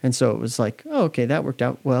 and so it was like, oh, okay, that worked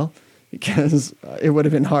out well, because it would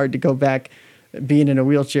have been hard to go back being in a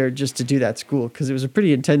wheelchair just to do that school, because it was a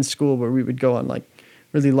pretty intense school where we would go on like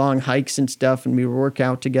really long hikes and stuff, and we would work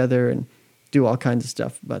out together and do all kinds of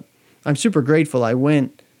stuff. But I'm super grateful I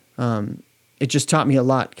went. It just taught me a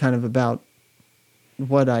lot kind of about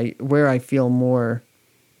where I feel more,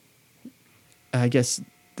 I guess,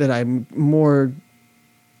 that I'm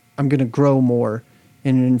going to grow more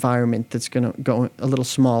in an environment that's going to go a little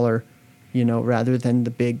smaller, rather than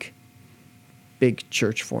the big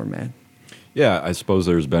church format. Yeah, I suppose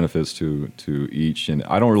there's benefits to each, and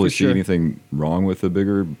I don't really For see sure. anything wrong with the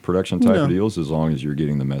bigger production type No. of deals, as long as you're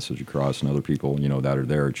getting the message across, and other people, that are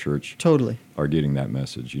there at church Totally. are getting that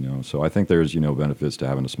message. So I think there's benefits to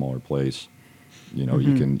having a smaller place.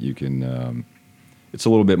 Mm-hmm. You can it's a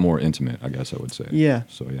little bit more intimate, I guess I would say. Yeah.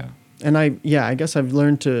 So yeah. And I guess I've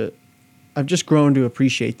just grown to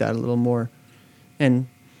appreciate that a little more. And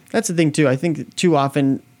that's the thing too. I think that too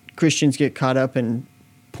often Christians get caught up in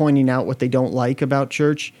pointing out what they don't like about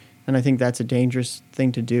church. And I think that's a dangerous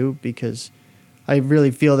thing to do, because I really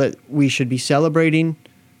feel that we should be celebrating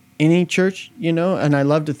any church, and I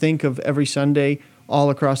love to think of every Sunday all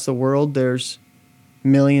across the world, there's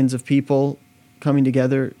millions of people coming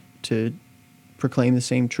together to proclaim the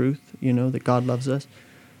same truth, that God loves us.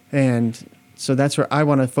 And so that's where I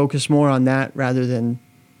want to focus more on that rather than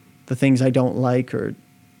the things I don't like or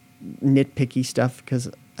nitpicky stuff, because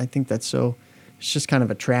I think it's just kind of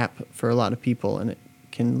a trap for a lot of people, and it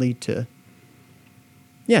can lead to,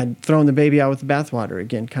 throwing the baby out with the bathwater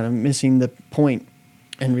again, kind of missing the point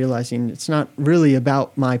and realizing it's not really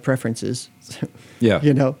about my preferences. Yeah.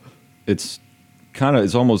 It's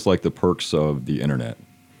It's almost like the perks of the internet.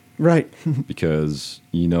 right. Because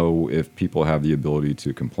if people have the ability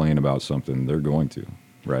to complain about something, they're going to,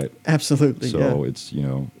 right? Absolutely. So it's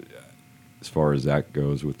as far as that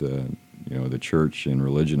goes with the the church and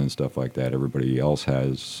religion and stuff like that, everybody else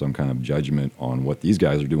has some kind of judgment on what these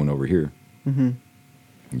guys are doing over here. Mm-hmm.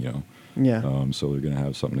 Yeah. So they're going to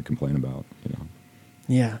have something to complain about.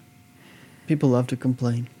 Yeah. People love to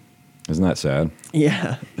complain. Isn't that sad?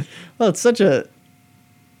 Yeah. Well,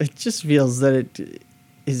 it just feels that it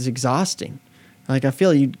is exhausting. Like, I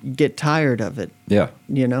feel you get tired of it, Yeah.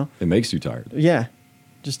 It It makes you tired. Yeah.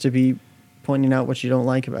 Just to be pointing out what you don't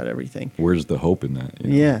like about everything. Where's the hope in that?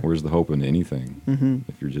 Yeah. Where's the hope in anything Mm-hmm.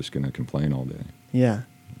 if you're just going to complain all day? Yeah.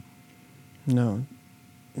 No,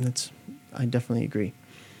 I definitely agree.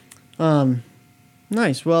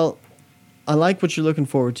 Nice. Well, I like what you're looking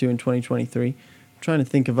forward to in 2023. I'm trying to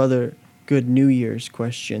think of other good New Year's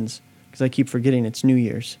questions, because I keep forgetting it's New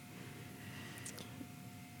Year's.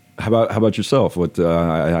 How about yourself? What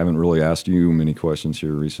I haven't really asked you many questions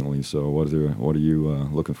here recently. So what are you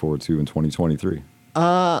looking forward to in 2023?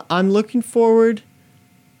 I'm looking forward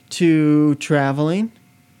to traveling.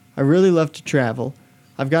 I really love to travel.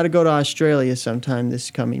 I've got to go to Australia sometime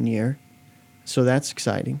this coming year, so that's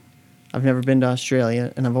exciting. I've never been to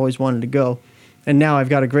Australia, and I've always wanted to go, and now I've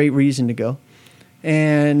got a great reason to go.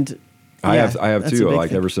 And I have that's a too. big Like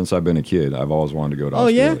thing. ever since I've been a kid, I've always wanted to go to Oh,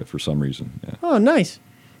 yeah? Australia for some reason. Yeah. Oh, nice.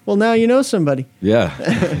 Well, now you know somebody.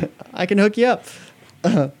 Yeah. I can hook you up.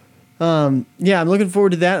 I'm looking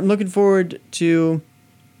forward to that. I'm looking forward to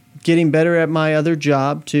getting better at my other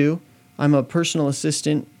job, too. I'm a personal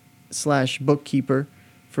assistant / bookkeeper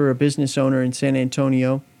for a business owner in San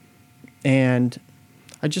Antonio. And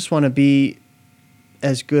I just want to be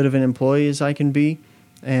as good of an employee as I can be.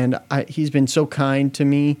 And he's been so kind to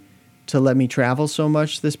me to let me travel so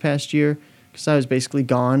much this past year, because I was basically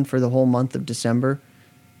gone for the whole month of December.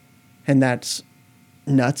 And that's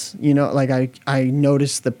nuts. Like I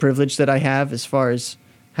notice the privilege that I have as far as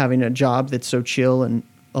having a job that's so chill and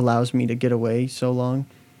allows me to get away so long.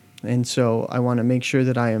 And so I want to make sure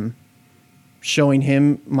that I am showing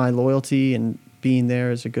him my loyalty and being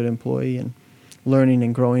there as a good employee. And learning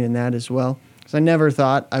and growing in that as well. Because I never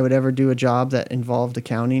thought I would ever do a job that involved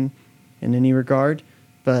accounting in any regard,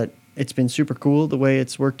 but it's been super cool the way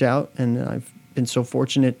it's worked out, and I've been so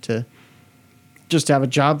fortunate to just have a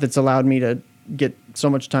job that's allowed me to get so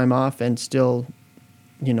much time off and still,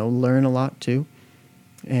 learn a lot too,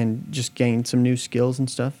 and just gain some new skills and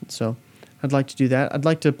stuff. And so I'd like to do that. I'd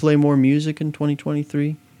like to play more music in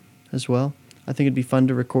 2023 as well. I think it'd be fun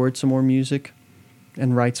to record some more music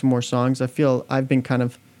and write some more songs. I feel I've been kind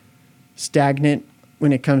of stagnant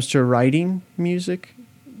when it comes to writing music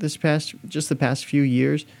the past few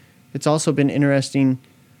years. It's also been interesting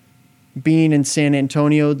being in San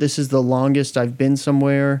Antonio. This is the longest I've been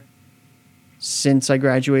somewhere since I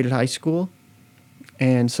graduated high school.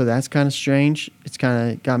 And so that's kind of strange. It's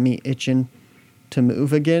kind of got me itching to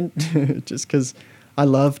move again, just because I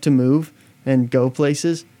love to move and go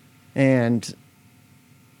places. And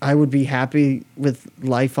I would be happy with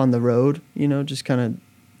life on the road, just kind of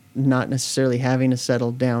not necessarily having to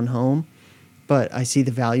settle down home. But I see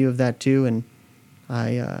the value of that too. And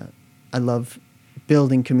I love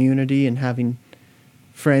building community and having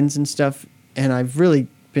friends and stuff. And I've really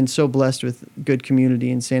been so blessed with good community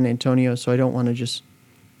in San Antonio, so I don't want to just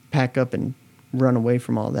pack up and run away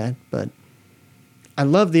from all that. But I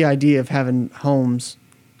love the idea of having homes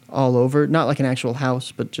all over, not like an actual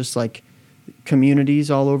house, but just like communities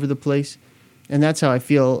all over the place. And that's how I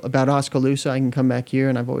feel about Oskaloosa. I can come back here,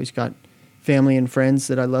 and I've always got family and friends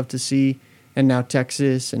that I love to see, and now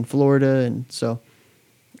Texas and Florida. And so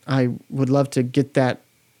I would love to get that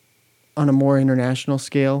on a more international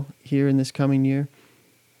scale here in this coming year.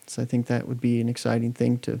 So I think that would be an exciting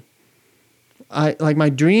thing my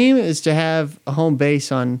dream is to have a home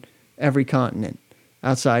base on every continent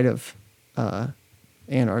outside of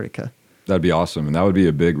Antarctica. That'd be awesome, and that would be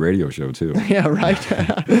a big radio show too. Yeah, right.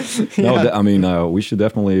 No, we should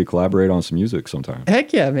definitely collaborate on some music sometime.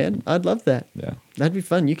 Heck yeah, man. I'd love that. Yeah. That'd be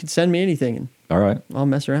fun. You could send me anything, and All right. I'll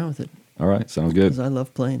mess around with it. All right. Sounds good. Because I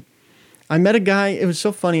love playing. I met a guy. It was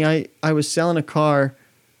so funny. I was selling a car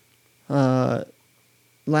not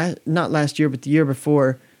last year, but the year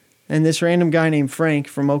before. And this random guy named Frank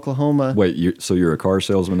from Oklahoma. Wait, so you're a car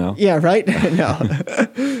salesman now? Yeah, right?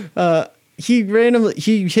 No. He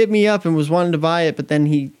hit me up and was wanting to buy it, but then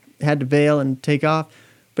he had to bail and take off.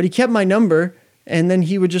 But he kept my number, and then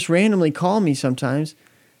he would just randomly call me sometimes.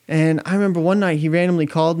 And I remember one night he randomly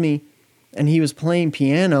called me, and he was playing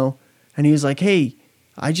piano, and he was like, "Hey,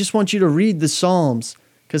 I just want you to read the Psalms,"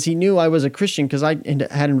 because he knew I was a Christian because I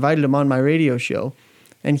had invited him on my radio show.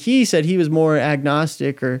 And he said he was more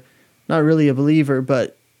agnostic or not really a believer,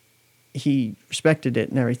 but he respected it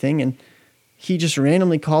and everything. And he just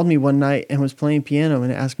randomly called me one night and was playing piano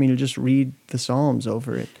and asked me to just read the Psalms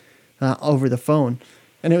over it, over the phone.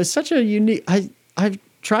 And it was such a unique... I've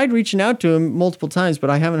tried reaching out to him multiple times,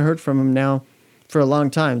 but I haven't heard from him now for a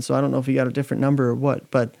long time. So I don't know if he got a different number or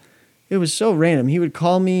what, but it was so random. He would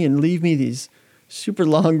call me and leave me these super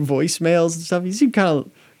long voicemails and stuff. He seemed kind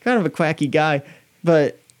of a quacky guy,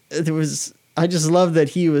 but I just love that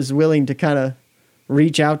he was willing to kind of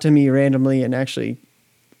reach out to me randomly and actually,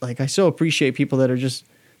 I so appreciate people that'll just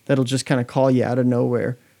kind of call you out of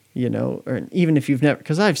nowhere, or even if you've never,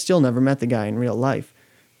 because I've still never met the guy in real life.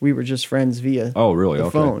 We were just friends via the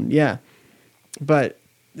phone. Yeah. But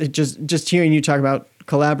it just hearing you talk about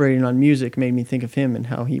collaborating on music made me think of him and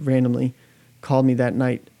how he randomly called me that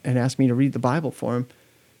night and asked me to read the Bible for him.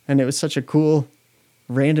 And it was such a cool,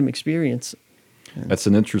 random experience. That's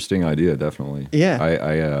an interesting idea, definitely.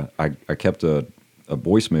 Yeah. I kept a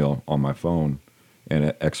voicemail on my phone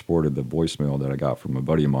and exported the voicemail that I got from a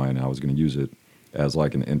buddy of mine. I was going to use it as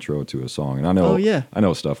like an intro to a song. And I know, I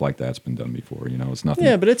know stuff like that's been done before. It's nothing.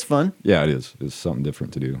 Yeah, but it's fun. Yeah, it is. It's something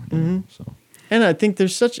different to do. Mm-hmm. So. And I think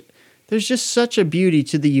there's just such a beauty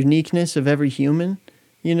to the uniqueness of every human,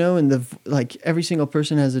 and every single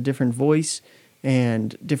person has a different voice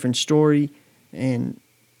and different story, and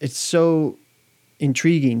it's so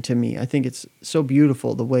intriguing to me. I think it's so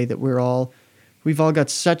beautiful the way that we've all got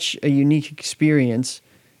such a unique experience,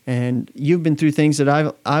 and you've been through things that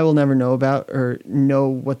I will never know about or know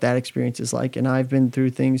what that experience is like, and I've been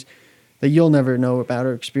through things that you'll never know about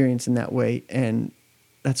or experience in that way. And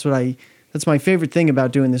that's my favorite thing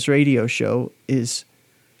about doing this radio show is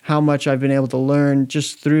how much I've been able to learn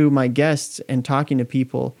just through my guests and talking to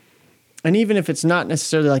people. And even if it's not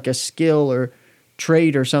necessarily like a skill or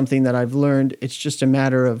trait or something that I've learned, it's just a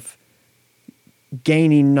matter of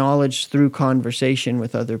gaining knowledge through conversation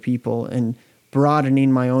with other people and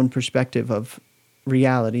broadening my own perspective of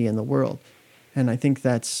reality in the world. And I think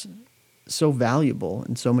that's so valuable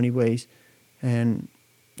in so many ways. And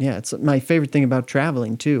Yeah, it's my favorite thing about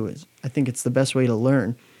traveling too. Is I think it's the best way to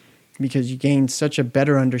learn because you gain such a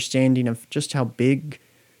better understanding of just how big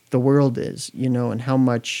the world is, and how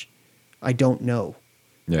much I don't know.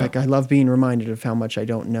 Yeah. Like I love being reminded of how much I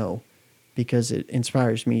don't know because it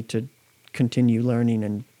inspires me to continue learning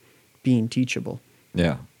and being teachable.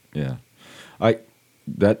 Yeah. Yeah.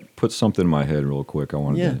 That puts something in my head real quick. I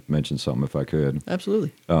wanted to mention something if I could.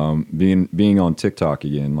 Absolutely. Being on TikTok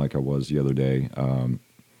again, like I was the other day,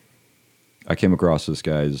 I came across this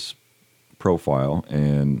guy's profile,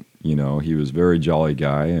 and he was a very jolly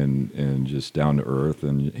guy and just down to earth,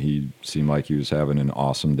 and he seemed like he was having an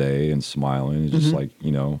awesome day and smiling, just like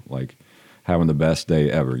like having the best day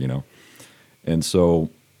ever, And so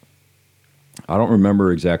I don't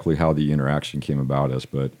remember exactly how the interaction came about us,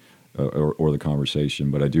 but or the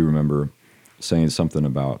conversation, but I do remember saying something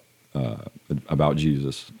about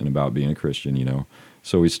Jesus and about being a Christian,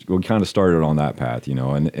 So we kind of started on that path,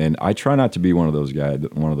 and I try not to be one of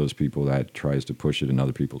those people that tries to push it in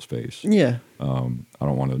other people's face. Yeah. I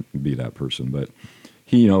don't want to be that person, but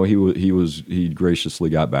he graciously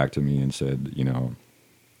got back to me and said,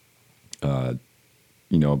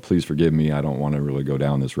 please forgive me. I don't want to really go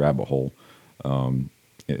down this rabbit hole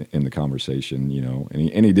in the conversation,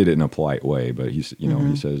 and he did it in a polite way, but he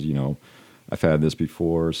says, I've had this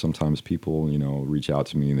before. Sometimes people, reach out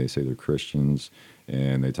to me and they say they're Christians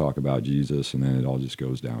and they talk about Jesus, and then it all just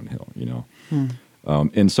goes downhill,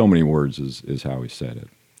 in so many words is how he said it.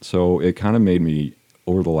 So it kind of made me,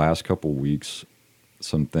 over the last couple weeks,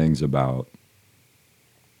 some things about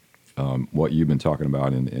what you've been talking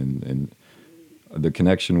about and the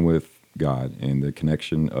connection with God and the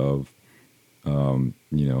connection of,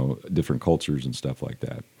 different cultures and stuff like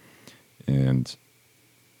that. And,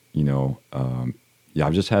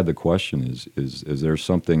 I've just had the question is there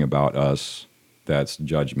something about us that's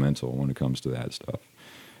judgmental when it comes to that stuff?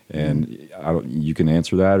 And you can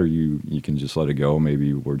answer that, or you can just let it go.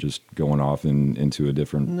 Maybe we're just going off into a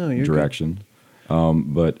different direction.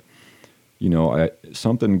 But,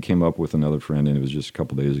 something came up with another friend, and it was just a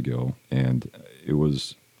couple days ago. And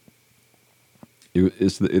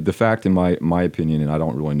it's the fact, in my opinion, and I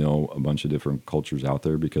don't really know a bunch of different cultures out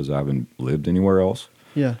there because I haven't lived anywhere else.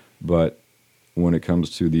 Yeah. But when it comes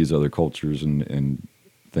to these other cultures and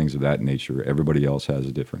things of that nature, everybody else has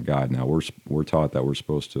a different God. Now we're taught that we're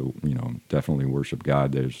supposed to, definitely worship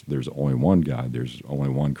God. There's only one God. There's only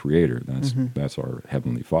one Creator. That's our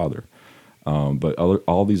Heavenly Father. But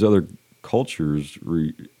all these other cultures,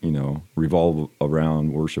 revolve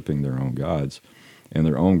around worshiping their own gods, and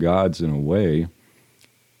their own gods, in a way,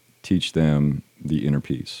 teach them the inner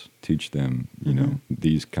peace. Teach them,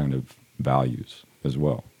 these kind of values as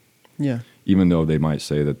well. Yeah. Even though they might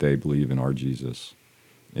say that they believe in our Jesus,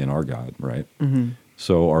 in our God, right? Mm-hmm.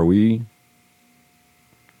 So are we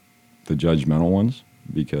the judgmental ones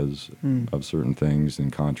because of certain things,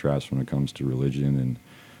 in contrast when it comes to religion and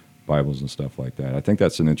Bibles and stuff like that? I think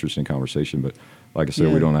that's an interesting conversation, but like I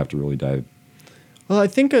said, we don't have to really dive. Well, I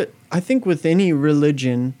think with any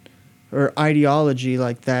religion or ideology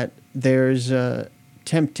like that, there's a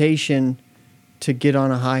temptation to get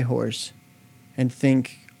on a high horse and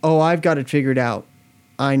think, oh, I've got it figured out.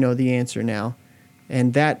 I know the answer now.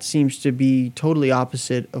 And that seems to be totally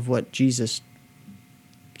opposite of what Jesus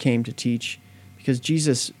came to teach, because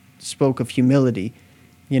Jesus spoke of humility,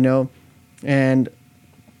 and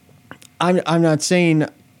I'm not saying,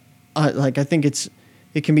 I think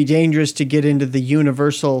it can be dangerous to get into the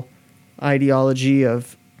universal ideology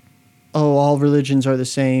of, oh, all religions are the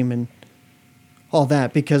same and all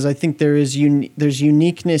that, because I think there's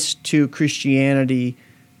uniqueness to Christianity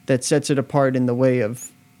that sets it apart in the way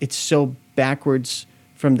of it's so backwards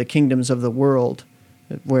from the kingdoms of the world,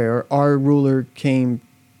 where our ruler came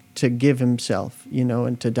to give himself,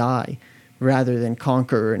 and to die rather than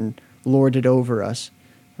conquer and lord it over us.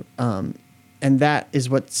 And that is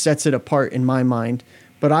what sets it apart in my mind.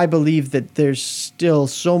 But I believe that there's still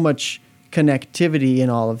so much connectivity in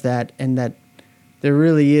all of that, and that there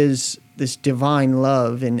really is this divine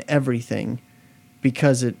love in everything,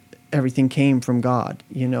 because everything came from God,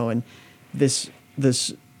 and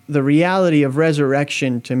the reality of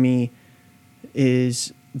resurrection to me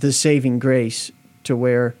is the saving grace, to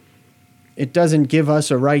where it doesn't give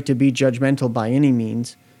us a right to be judgmental by any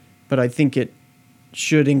means, but I think it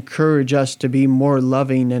should encourage us to be more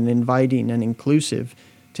loving and inviting and inclusive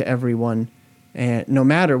to everyone, and no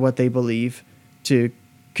matter what they believe, to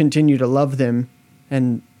continue to love them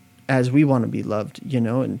and as we want to be loved,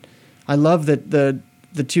 and I love that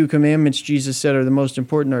the two commandments Jesus said are the most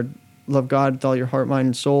important are love God with all your heart, mind,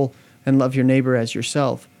 and soul, and love your neighbor as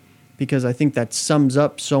yourself, because I think that sums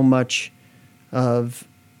up so much of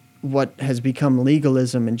what has become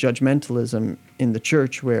legalism and judgmentalism in the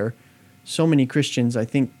church, where so many Christians, I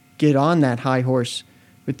think, get on that high horse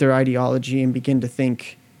with their ideology and begin to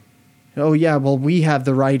think, oh yeah, well, we have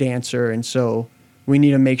the right answer, and so we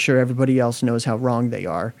need to make sure everybody else knows how wrong they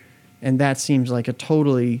are. And that seems like a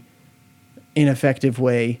totally ineffective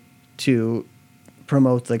way to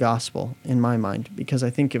promote the gospel in my mind, because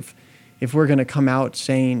I think if we're going to come out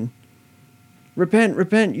saying,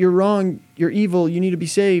 repent, you're wrong, you're evil, you need to be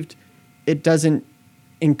saved, it doesn't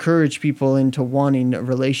encourage people into wanting a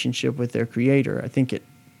relationship with their Creator. I think it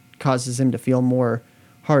causes them to feel more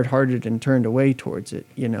hard-hearted and turned away towards it,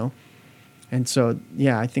 you know? And so,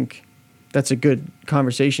 yeah, I think that's a good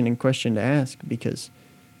conversation and question to ask, because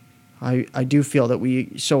I do feel that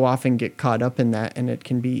we so often get caught up in that, and it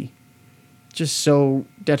can be just so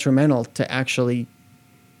detrimental to actually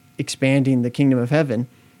expanding the kingdom of heaven,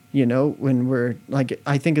 you know, when we're like,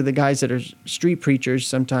 I think of the guys that are street preachers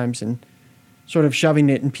sometimes and sort of shoving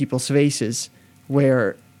it in people's faces,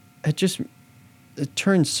 where it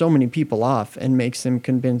turns so many people off and makes them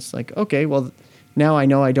convinced, like, okay, well, now I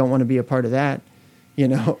know I don't want to be a part of that, you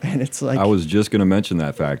know. And it's like, I was just going to mention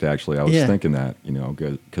that fact, actually. I was Yeah. thinking that, you know,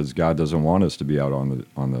 because God doesn't want us to be out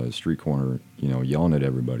on the street corner, you know, yelling at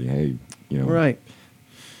everybody, hey, you know. right.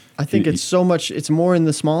 I think He- it's so much, it's more in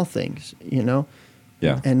the small things, you know,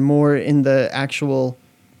 Yeah. and more in the actual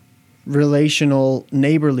relational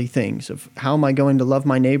neighborly things of how am I going to love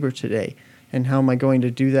my neighbor today, and how am I going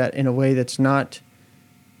to do that in a way that's not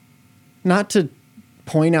to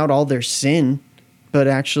point out all their sin, but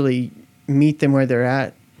actually meet them where they're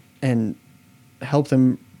at and help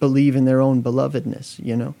them believe in their own belovedness,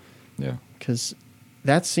 you know, Yeah. because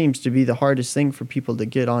that seems to be the hardest thing for people to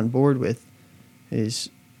get on board with, is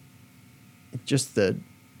just the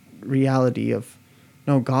reality of,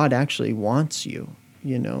 no, God actually wants you,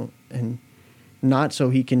 you know, and not so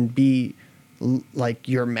he can be like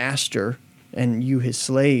your master and you his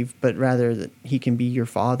slave, but rather that he can be your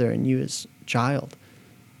father and you his child.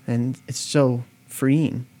 And it's so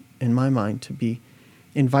freeing in my mind to be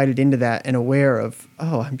invited into that and aware of,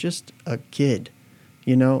 oh, I'm just a kid,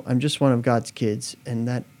 you know, I'm just one of God's kids. And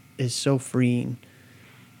that is so freeing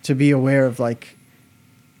to be aware of, like,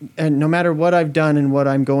 and no matter what I've done and what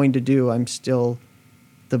I'm going to do, I'm still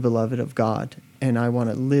the beloved of God. And I want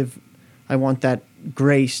to live, I want that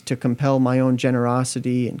grace to compel my own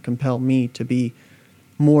generosity and compel me to be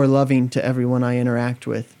more loving to everyone I interact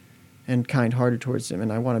with and kind-hearted towards them.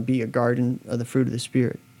 And I want to be a garden of the fruit of the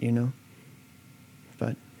Spirit, you know.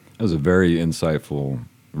 But That was a very insightful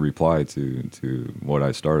reply to what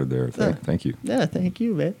I started there. Thank you. yeah, thank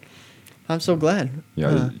you, man. I'm so glad.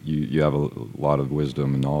 Yeah, you have a lot of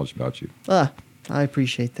wisdom and knowledge about you. I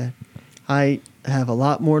appreciate that. I have a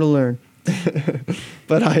lot more to learn,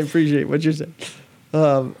 but I appreciate what you're saying.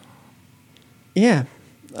 Yeah.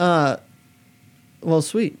 Well,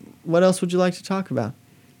 sweet. What else would you like to talk about?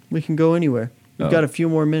 We can go anywhere. We've got a few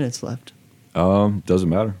more minutes left. Doesn't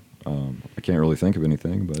matter. I can't really think of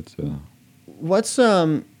anything, but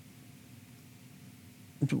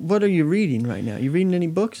What are you reading right now? You reading any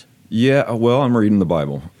books? yeah. Well, I'm reading the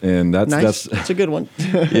Bible, and Nice. that's That's a good one.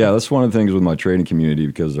 yeah. That's one of the things with my trading community,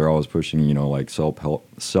 because they're always pushing, you know, like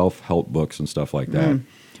self-help books and stuff like that,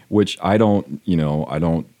 which I don't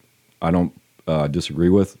disagree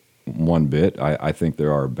with one bit. I think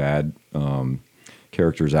there are bad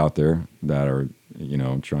characters out there that are, you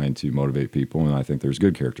know, trying to motivate people, and I think there's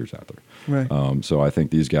good characters out there. Right. So I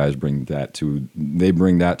think these guys bring that to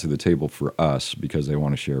the table for us, because they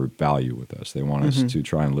want to share value with us. They want us to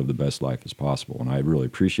try and live the best life as possible, and I really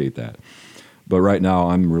appreciate that. But right now,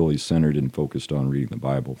 I'm really centered and focused on reading the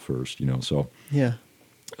Bible first, you know. So Yeah.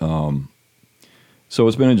 so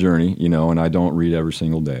it's been a journey, you know, and I don't read every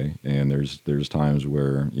single day. And there's times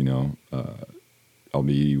where, you know, I'll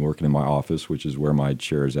be working in my office, which is where my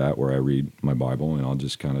chair is at, where I read my Bible, and I'll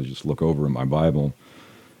just kind of just look over at my Bible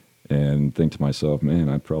and think to myself, man,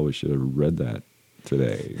 I probably should have read that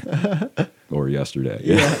today or yesterday.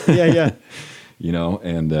 Yeah. You know,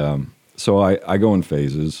 and so I go in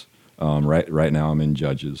phases. Right now I'm in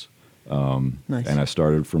Judges, Nice. and I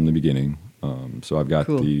started from the beginning. So I've got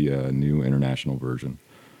Cool. the New International Version.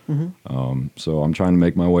 So I'm trying to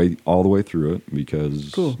make my way all the way through it,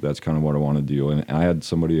 because Cool. that's kind of what I want to do. And I had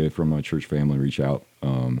somebody from my church family reach out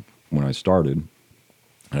when I started.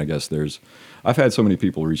 And I guess I've had so many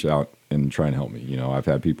people reach out and try and help me. You know, I've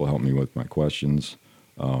had people help me with my questions.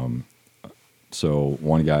 So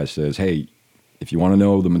one guy says, hey, if you want to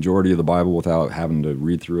know the majority of the Bible without having to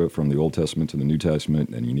read through it from the Old Testament to the New Testament,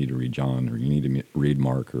 then you need to read John, or you need to read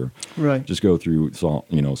Mark, or Right. just go through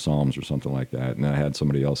Psalms or something like that. And I had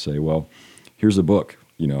somebody else say, well, here's a book,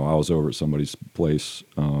 I was over at somebody's place.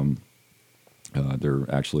 They're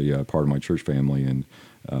actually part of my church family, and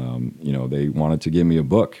they wanted to give me a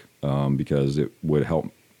book because it would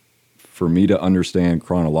help for me to understand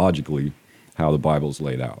chronologically how the Bible's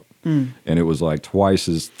laid out. And it was like twice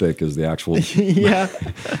as thick as the actual Yeah.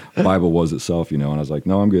 Bible was itself, and I was like,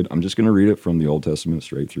 no, I'm good. I'm just going to read it from the Old Testament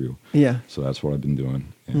straight through. Yeah. So that's what I've been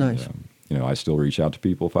doing. And, Nice. I still reach out to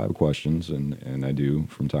people if I have questions, and I do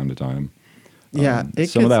from time to time. Yeah.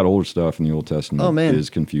 Some of that older stuff in the Old Testament Oh, man.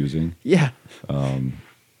 is confusing. Yeah.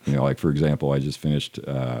 Like, for example, I just finished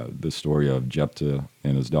the story of Jephthah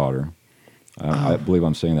and his daughter. I believe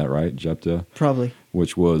I'm saying that right, Jephthah, Probably.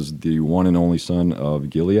 which was the one and only son of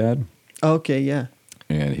Gilead. Okay. Yeah.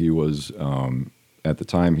 And he was, at the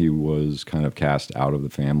time, he was kind of cast out of the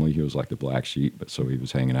family. He was like the black sheep, but so he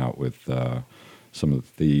was hanging out with some of the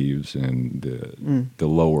thieves and the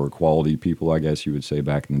lower quality people, I guess you would say,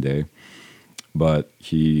 back in the day. But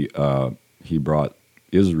he brought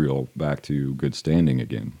Israel back to good standing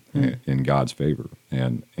again in God's favor.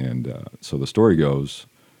 And so the story goes,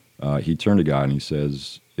 he turned to God and he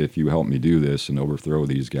says, if you help me do this and overthrow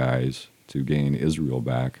these guys to gain Israel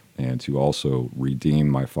back and to also redeem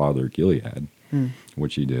my father Gilead,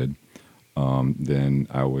 which he did, then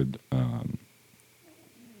I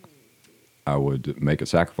would make a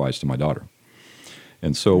sacrifice to my daughter.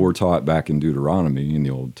 And so we're taught back in Deuteronomy in the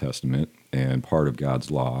Old Testament, and part of God's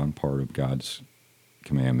law and part of God's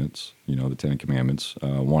commandments, the 10 Commandments,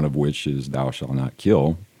 one of which is thou shalt not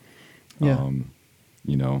kill. Yeah.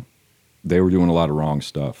 They were doing a lot of wrong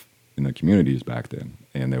stuff in the communities back then,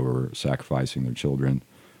 and they were sacrificing their children.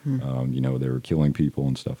 They were killing people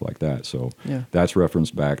and stuff like that. So that's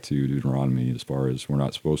referenced back to Deuteronomy as far as we're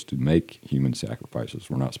not supposed to make human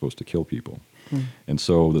sacrifices. We're not supposed to kill people. And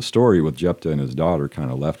so the story with Jephthah and his daughter kind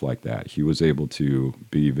of left like that. He was able to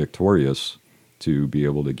be victorious to be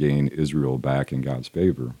able to gain Israel back in God's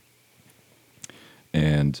favor.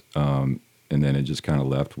 And then it just kind of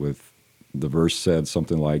left with the verse said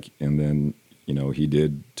something like, and then, he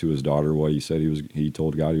did to his daughter what he said he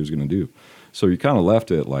told God he was going to do. So you kind of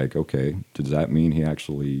left it like, okay, does that mean he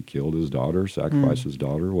actually killed his daughter, sacrificed his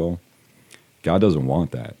daughter? Well, God doesn't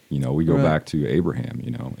want that. We go back to Abraham,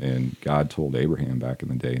 and God told Abraham back in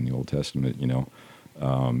the day in the Old Testament,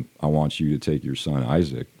 I want you to take your son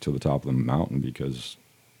Isaac to the top of the mountain because,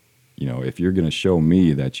 if you're going to show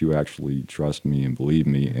me that you actually trust me and believe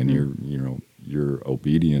me and you're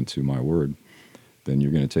obedient to my word, then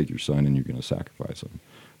you're going to take your son and you're going to sacrifice him.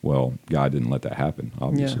 Well, God didn't let that happen,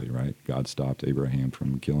 obviously, right? God stopped Abraham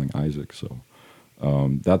from killing Isaac. So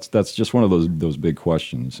that's just one of those big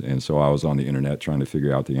questions. And so I was on the internet trying to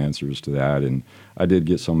figure out the answers to that, and I did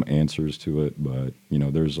get some answers to it. But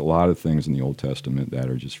there's a lot of things in the Old Testament that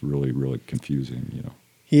are just really, really confusing.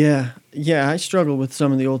 Yeah. I struggle with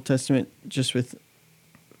some of the Old Testament just with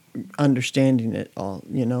understanding it all.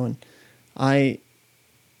 And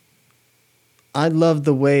I love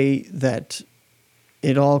the way that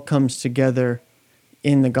it all comes together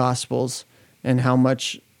in the Gospels and how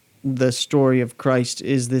much the story of Christ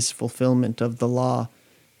is this fulfillment of the law,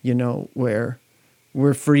 where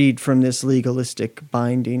we're freed from this legalistic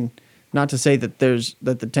binding. Not to say that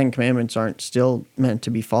that the 10 Commandments aren't still meant to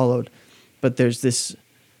be followed, but there's this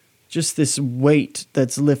weight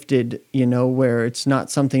that's lifted, where it's not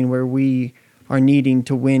something where we are needing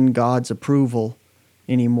to win God's approval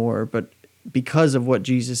anymore, but because of what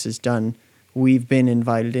Jesus has done, we've been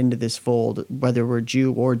invited into this fold, whether we're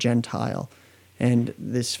Jew or Gentile. And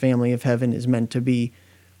this family of heaven is meant to be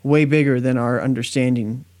way bigger than our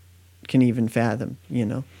understanding can even fathom,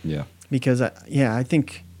 Yeah. Because, I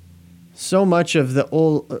think so much of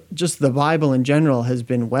just the Bible in general has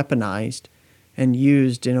been weaponized and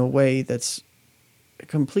used in a way that's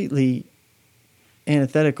completely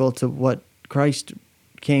antithetical to what Christ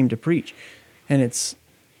came to preach. And it's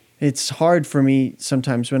hard for me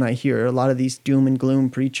sometimes when I hear a lot of these doom and gloom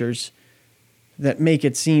preachers that make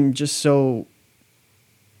it seem just so,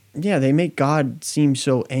 they make God seem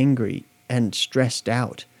so angry and stressed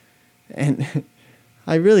out. And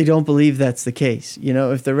I really don't believe that's the case.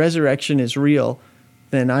 If the resurrection is real,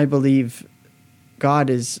 then I believe God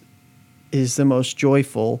is the most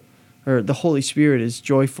joyful, or the Holy Spirit is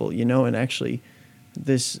joyful, and actually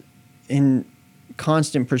this in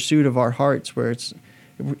constant pursuit of our hearts where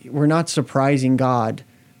we're not surprising God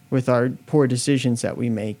with our poor decisions that we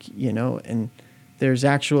make, and there's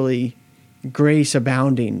actually grace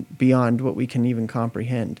abounding beyond what we can even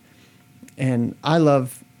comprehend. And I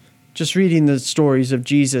love just reading the stories of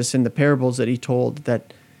Jesus and the parables that he told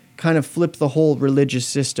that kind of flip the whole religious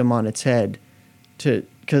system on its head,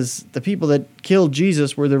 because the people that killed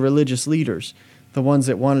Jesus were the religious leaders. the ones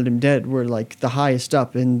that wanted him dead were like the highest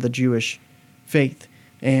up in the Jewish faith.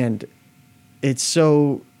 And it's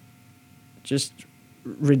so just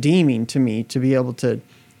redeeming to me to be able to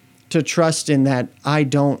trust in that.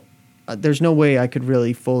 There's no way I could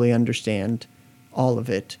really fully understand all of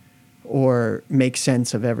it or make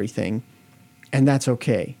sense of everything. And that's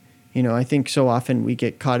okay. You know, I think so often we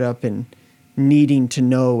get caught up in needing to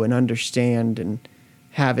know and understand and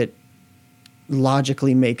have it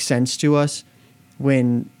logically make sense to us,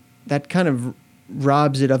 when that kind of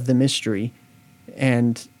robs it of the mystery.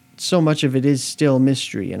 And so much of it is still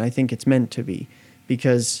mystery, and I think it's meant to be,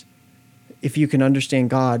 because if you can understand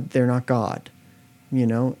God, they're not God, you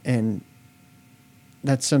know? And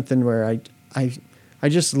that's something where I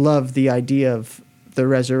just love the idea of the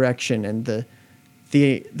resurrection and the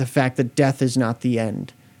fact that death is not the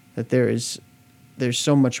end, that there's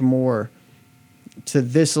so much more to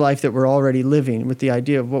this life that we're already living, with the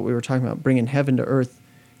idea of what we were talking about, bringing heaven to earth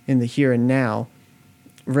in the here and now,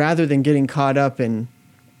 rather than getting caught up in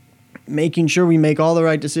making sure we make all the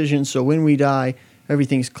right decisions so when we die,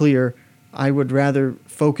 everything's clear. I would rather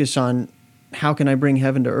focus on how can I bring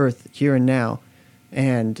heaven to earth here and now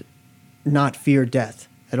and not fear death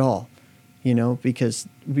at all, you know, because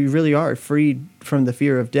we really are freed from the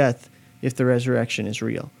fear of death if the resurrection is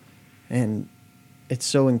real. And it's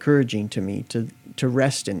so encouraging to me to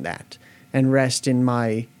rest in that, and rest in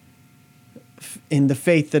the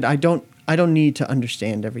faith that I don't need to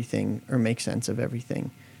understand everything or make sense of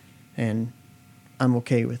everything. And I'm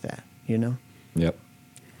okay with that, you know? Yep.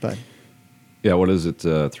 But yeah, what is it?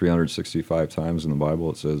 365 times in the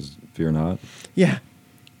Bible it says, "Fear not." Yeah.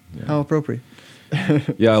 Yeah. How appropriate.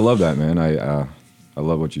 Yeah, I love that, man. I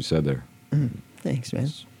love what you said there. Thanks, man.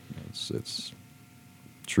 It's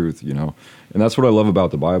truth, you know, and that's what I love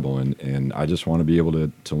about the Bible. And I just want to be able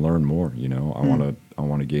to learn more. You know, I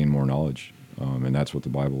want to gain more knowledge, and that's what the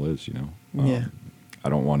Bible is. You know. Yeah. I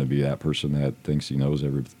don't want to be that person that thinks he knows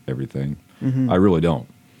everything. Mm-hmm. I really don't.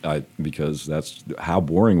 Because that's, how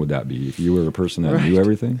boring would that be if you were a person that knew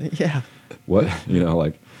everything? Yeah. What, you know,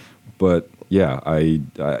 like, but yeah, I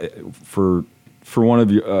for one of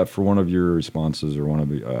your responses, or one of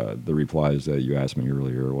the replies that you asked me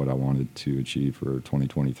earlier, what I wanted to achieve for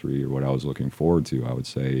 2023, or what I was looking forward to, I would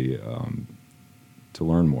say to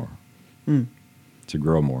learn more, to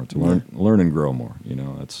grow more, to learn and grow more. You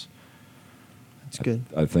know, that's good.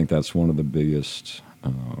 I think that's one of the biggest.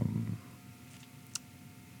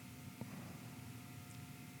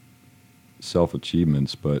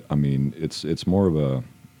 Self-achievements, but I mean, it's more of a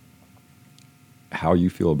how you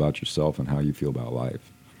feel about yourself and how you feel about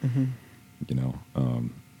life. Mm-hmm. You know,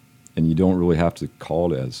 and you don't really have to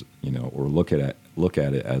call it as, you know, or look at it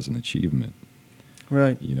as an achievement.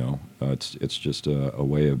 Right. You know, it's just a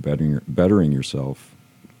way of bettering yourself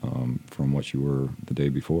from what you were the day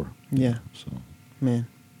before. Yeah. So, man,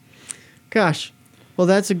 gosh, well,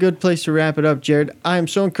 that's a good place to wrap it up, Jared. I am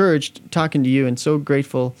so encouraged talking to you, and so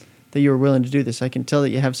grateful that you were willing to do this. I can tell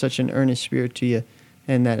that you have such an earnest spirit to you,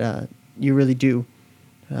 and that you really do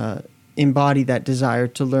embody that desire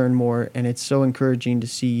to learn more. And it's so encouraging to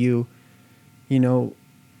see you, you know,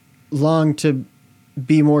 long to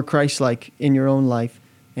be more Christ-like in your own life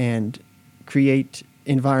and create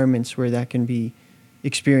environments where that can be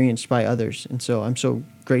experienced by others. And so I'm so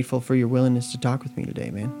grateful for your willingness to talk with me today,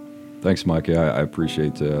 man. Thanks, Mike. I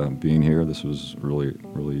appreciate being here. This was really,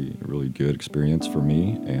 really, really good experience for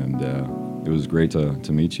me, and it was great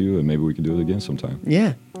to meet you, and maybe we can do it again sometime.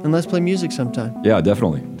 Yeah, and let's play music sometime. Yeah,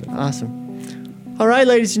 definitely. Awesome. All right,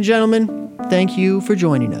 ladies and gentlemen, thank you for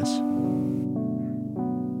joining us.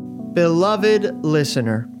 Beloved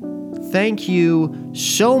listener, thank you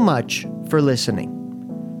so much for listening.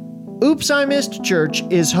 Oops, I Missed Church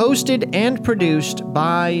is hosted and produced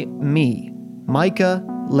by me, Micah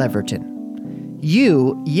Leverton.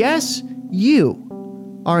 You, yes, you,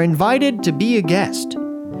 are invited to be a guest.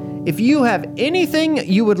 If you have anything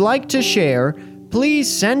you would like to share, please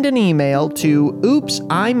send an email to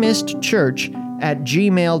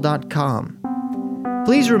oopsimissedchurch@gmail.com.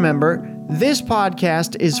 Please remember, this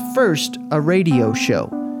podcast is first a radio show,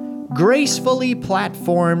 gracefully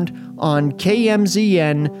platformed on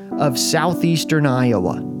KMZN of southeastern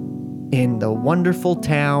Iowa, in the wonderful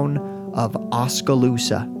town of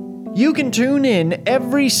Oskaloosa. You can tune in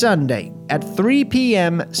every Sunday at 3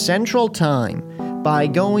 p.m. Central Time by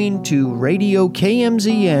going to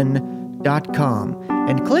radiokmzn.com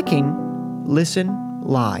and clicking Listen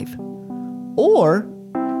Live. Or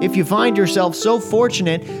If you find yourself so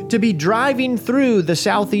fortunate to be driving through the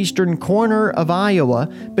southeastern corner of Iowa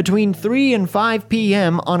between 3 and 5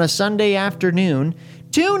 p.m. on a Sunday afternoon,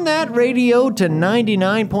 tune that radio to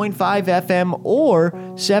 99.5 FM or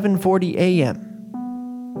 740 AM.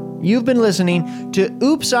 You've been listening to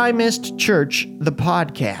Oops, I Missed Church, the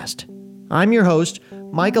podcast. I'm your host,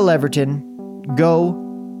 Michael Everton. Go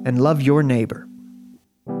and love your neighbor.